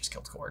way you just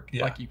killed Korg.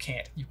 Yeah. Like you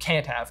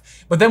can't have.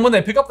 But then when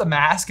they pick up the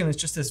mask and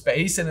it's just his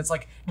face and it's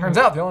like, turns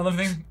out the only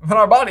living thing in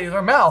our body is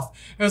our mouth.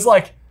 It was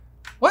like,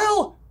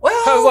 well.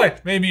 I was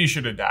like, maybe you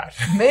should have died.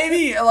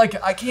 Maybe,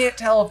 like, I can't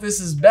tell if this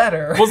is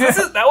better. Well,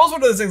 that was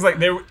one of those things, like,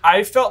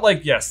 I felt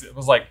like, yes, it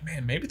was like,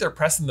 man, maybe they're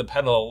pressing the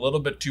pedal a little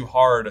bit too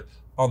hard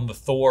on the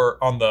Thor,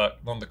 on the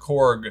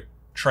Korg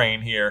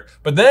train here.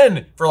 But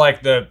then, for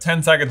like the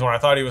 10 seconds when I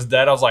thought he was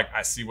dead, I was like,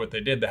 I see what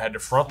they did. They had to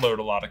front load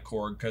a lot of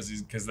Korg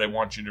because they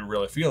want you to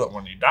really feel it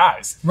when he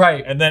dies.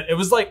 Right. And then it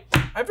was like,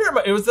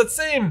 it was that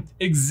same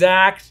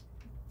exact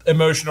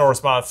emotional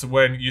response to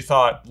when you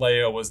thought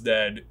Leia was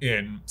dead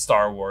in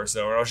Star Wars.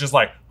 So I was just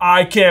like,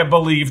 I can't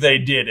believe they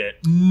did it.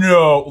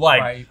 No,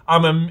 like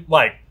I'm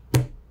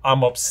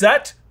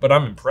upset, but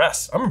I'm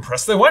impressed. I'm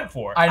impressed they went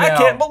for it. I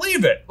can't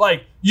believe it.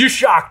 Like, you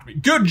shocked me.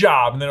 Good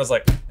job. And then I was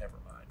like, never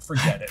mind.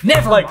 Forget it.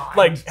 Never mind.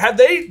 Like, had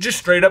they just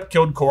straight up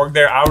killed Korg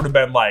there, I would have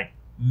been like,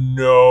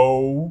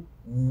 no.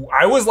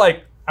 I was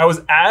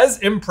as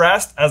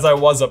impressed as I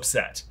was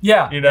upset.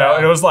 Yeah. You know,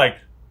 and it was like,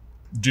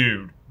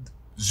 dude,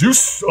 Zeus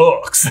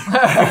sucks. Yeah,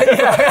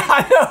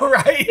 I know,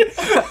 right?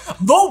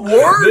 The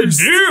worst.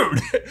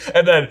 Dude.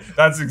 And then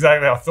that's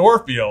exactly how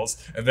Thor feels.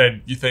 And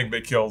then you think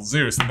they killed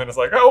Zeus. And then it's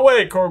like, oh,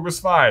 wait, Korg was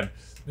fine.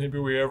 Maybe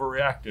we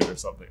overreacted or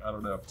something. I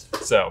don't know.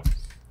 So,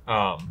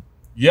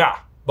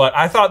 yeah. But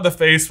I thought the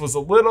face was a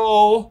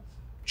little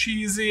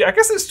cheesy. I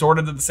guess they sort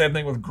of did the same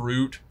thing with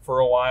Groot for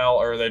a while,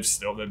 or they've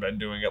been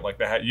doing it like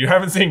that. You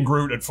haven't seen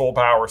Groot at full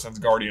power since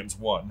Guardians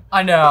 1.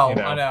 I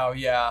know.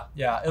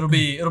 Yeah. It'll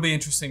be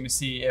interesting to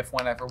see if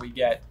whenever we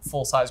get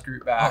full size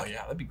Groot back. Oh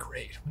yeah, that'd be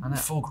great.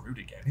 Full Groot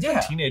again. He's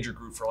been teenager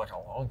Groot for like a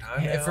long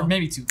time now. For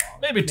maybe too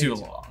long. Maybe too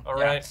long. All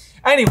right.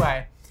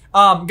 Anyway.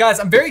 Guys,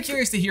 I'm very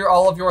curious to hear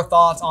all of your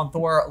thoughts on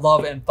Thor,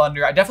 Love, and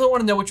Thunder. I definitely want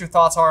to know what your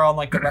thoughts are on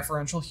like the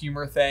referential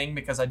humor thing,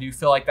 because I do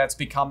feel like that's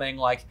becoming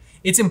like,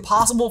 it's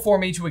impossible for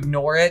me to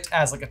ignore it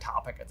as like a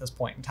topic at this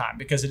point in time,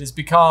 because it has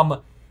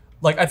become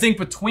like, I think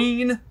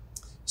between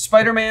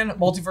Spider-Man,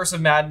 Multiverse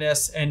of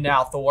Madness, and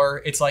now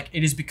Thor, it's like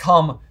it has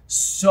become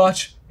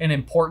such an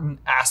important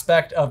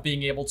aspect of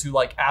being able to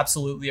like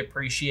absolutely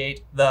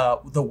appreciate the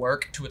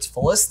work to its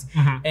fullest.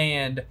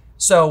 And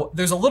so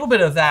there's a little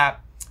bit of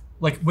that.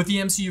 Like with the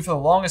MCU for the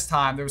longest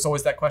time, there was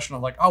always that question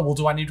of like, oh, well,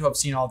 do I need to have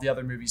seen all the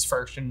other movies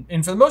first? And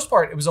for the most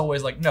part, it was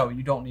always like, no,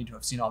 you don't need to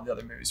have seen all the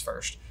other movies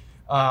first.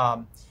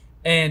 And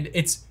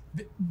it's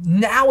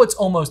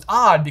almost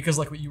odd because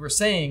like what you were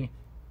saying,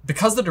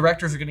 because the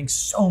directors are getting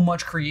so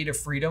much creative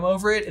freedom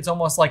over it, it's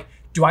almost like,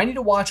 do I need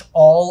to watch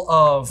all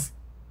of,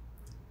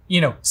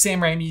 Sam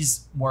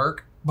Raimi's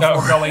work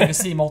before going to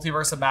see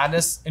Multiverse of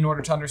Madness in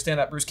order to understand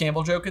that Bruce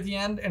Campbell joke at the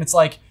end? And it's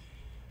like,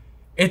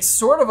 it's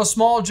sort of a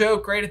small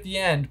joke right at the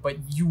end, but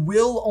you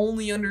will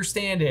only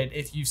understand it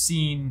if you've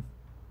seen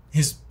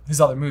his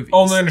other movies.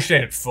 Only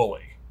understand it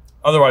fully.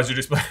 Otherwise, you're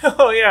just like,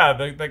 oh yeah,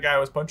 the guy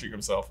was punching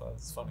himself.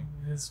 That's funny.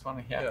 It's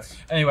funny, yeah.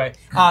 Anyway,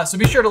 so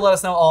be sure to let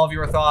us know all of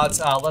your thoughts.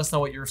 Let us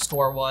know what your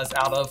score was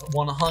out of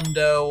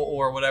 100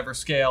 or whatever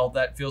scale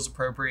that feels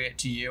appropriate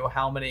to you.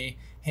 How many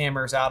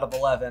hammers out of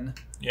 11?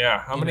 Yeah,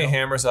 how many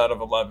hammers out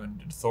of 11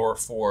 did Thor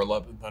 4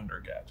 Love and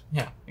Thunder get?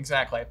 Yeah,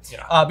 exactly.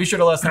 Yeah. Be sure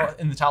to let us know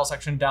in the title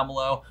section down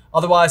below.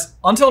 Otherwise,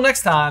 until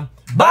next time,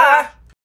 bye!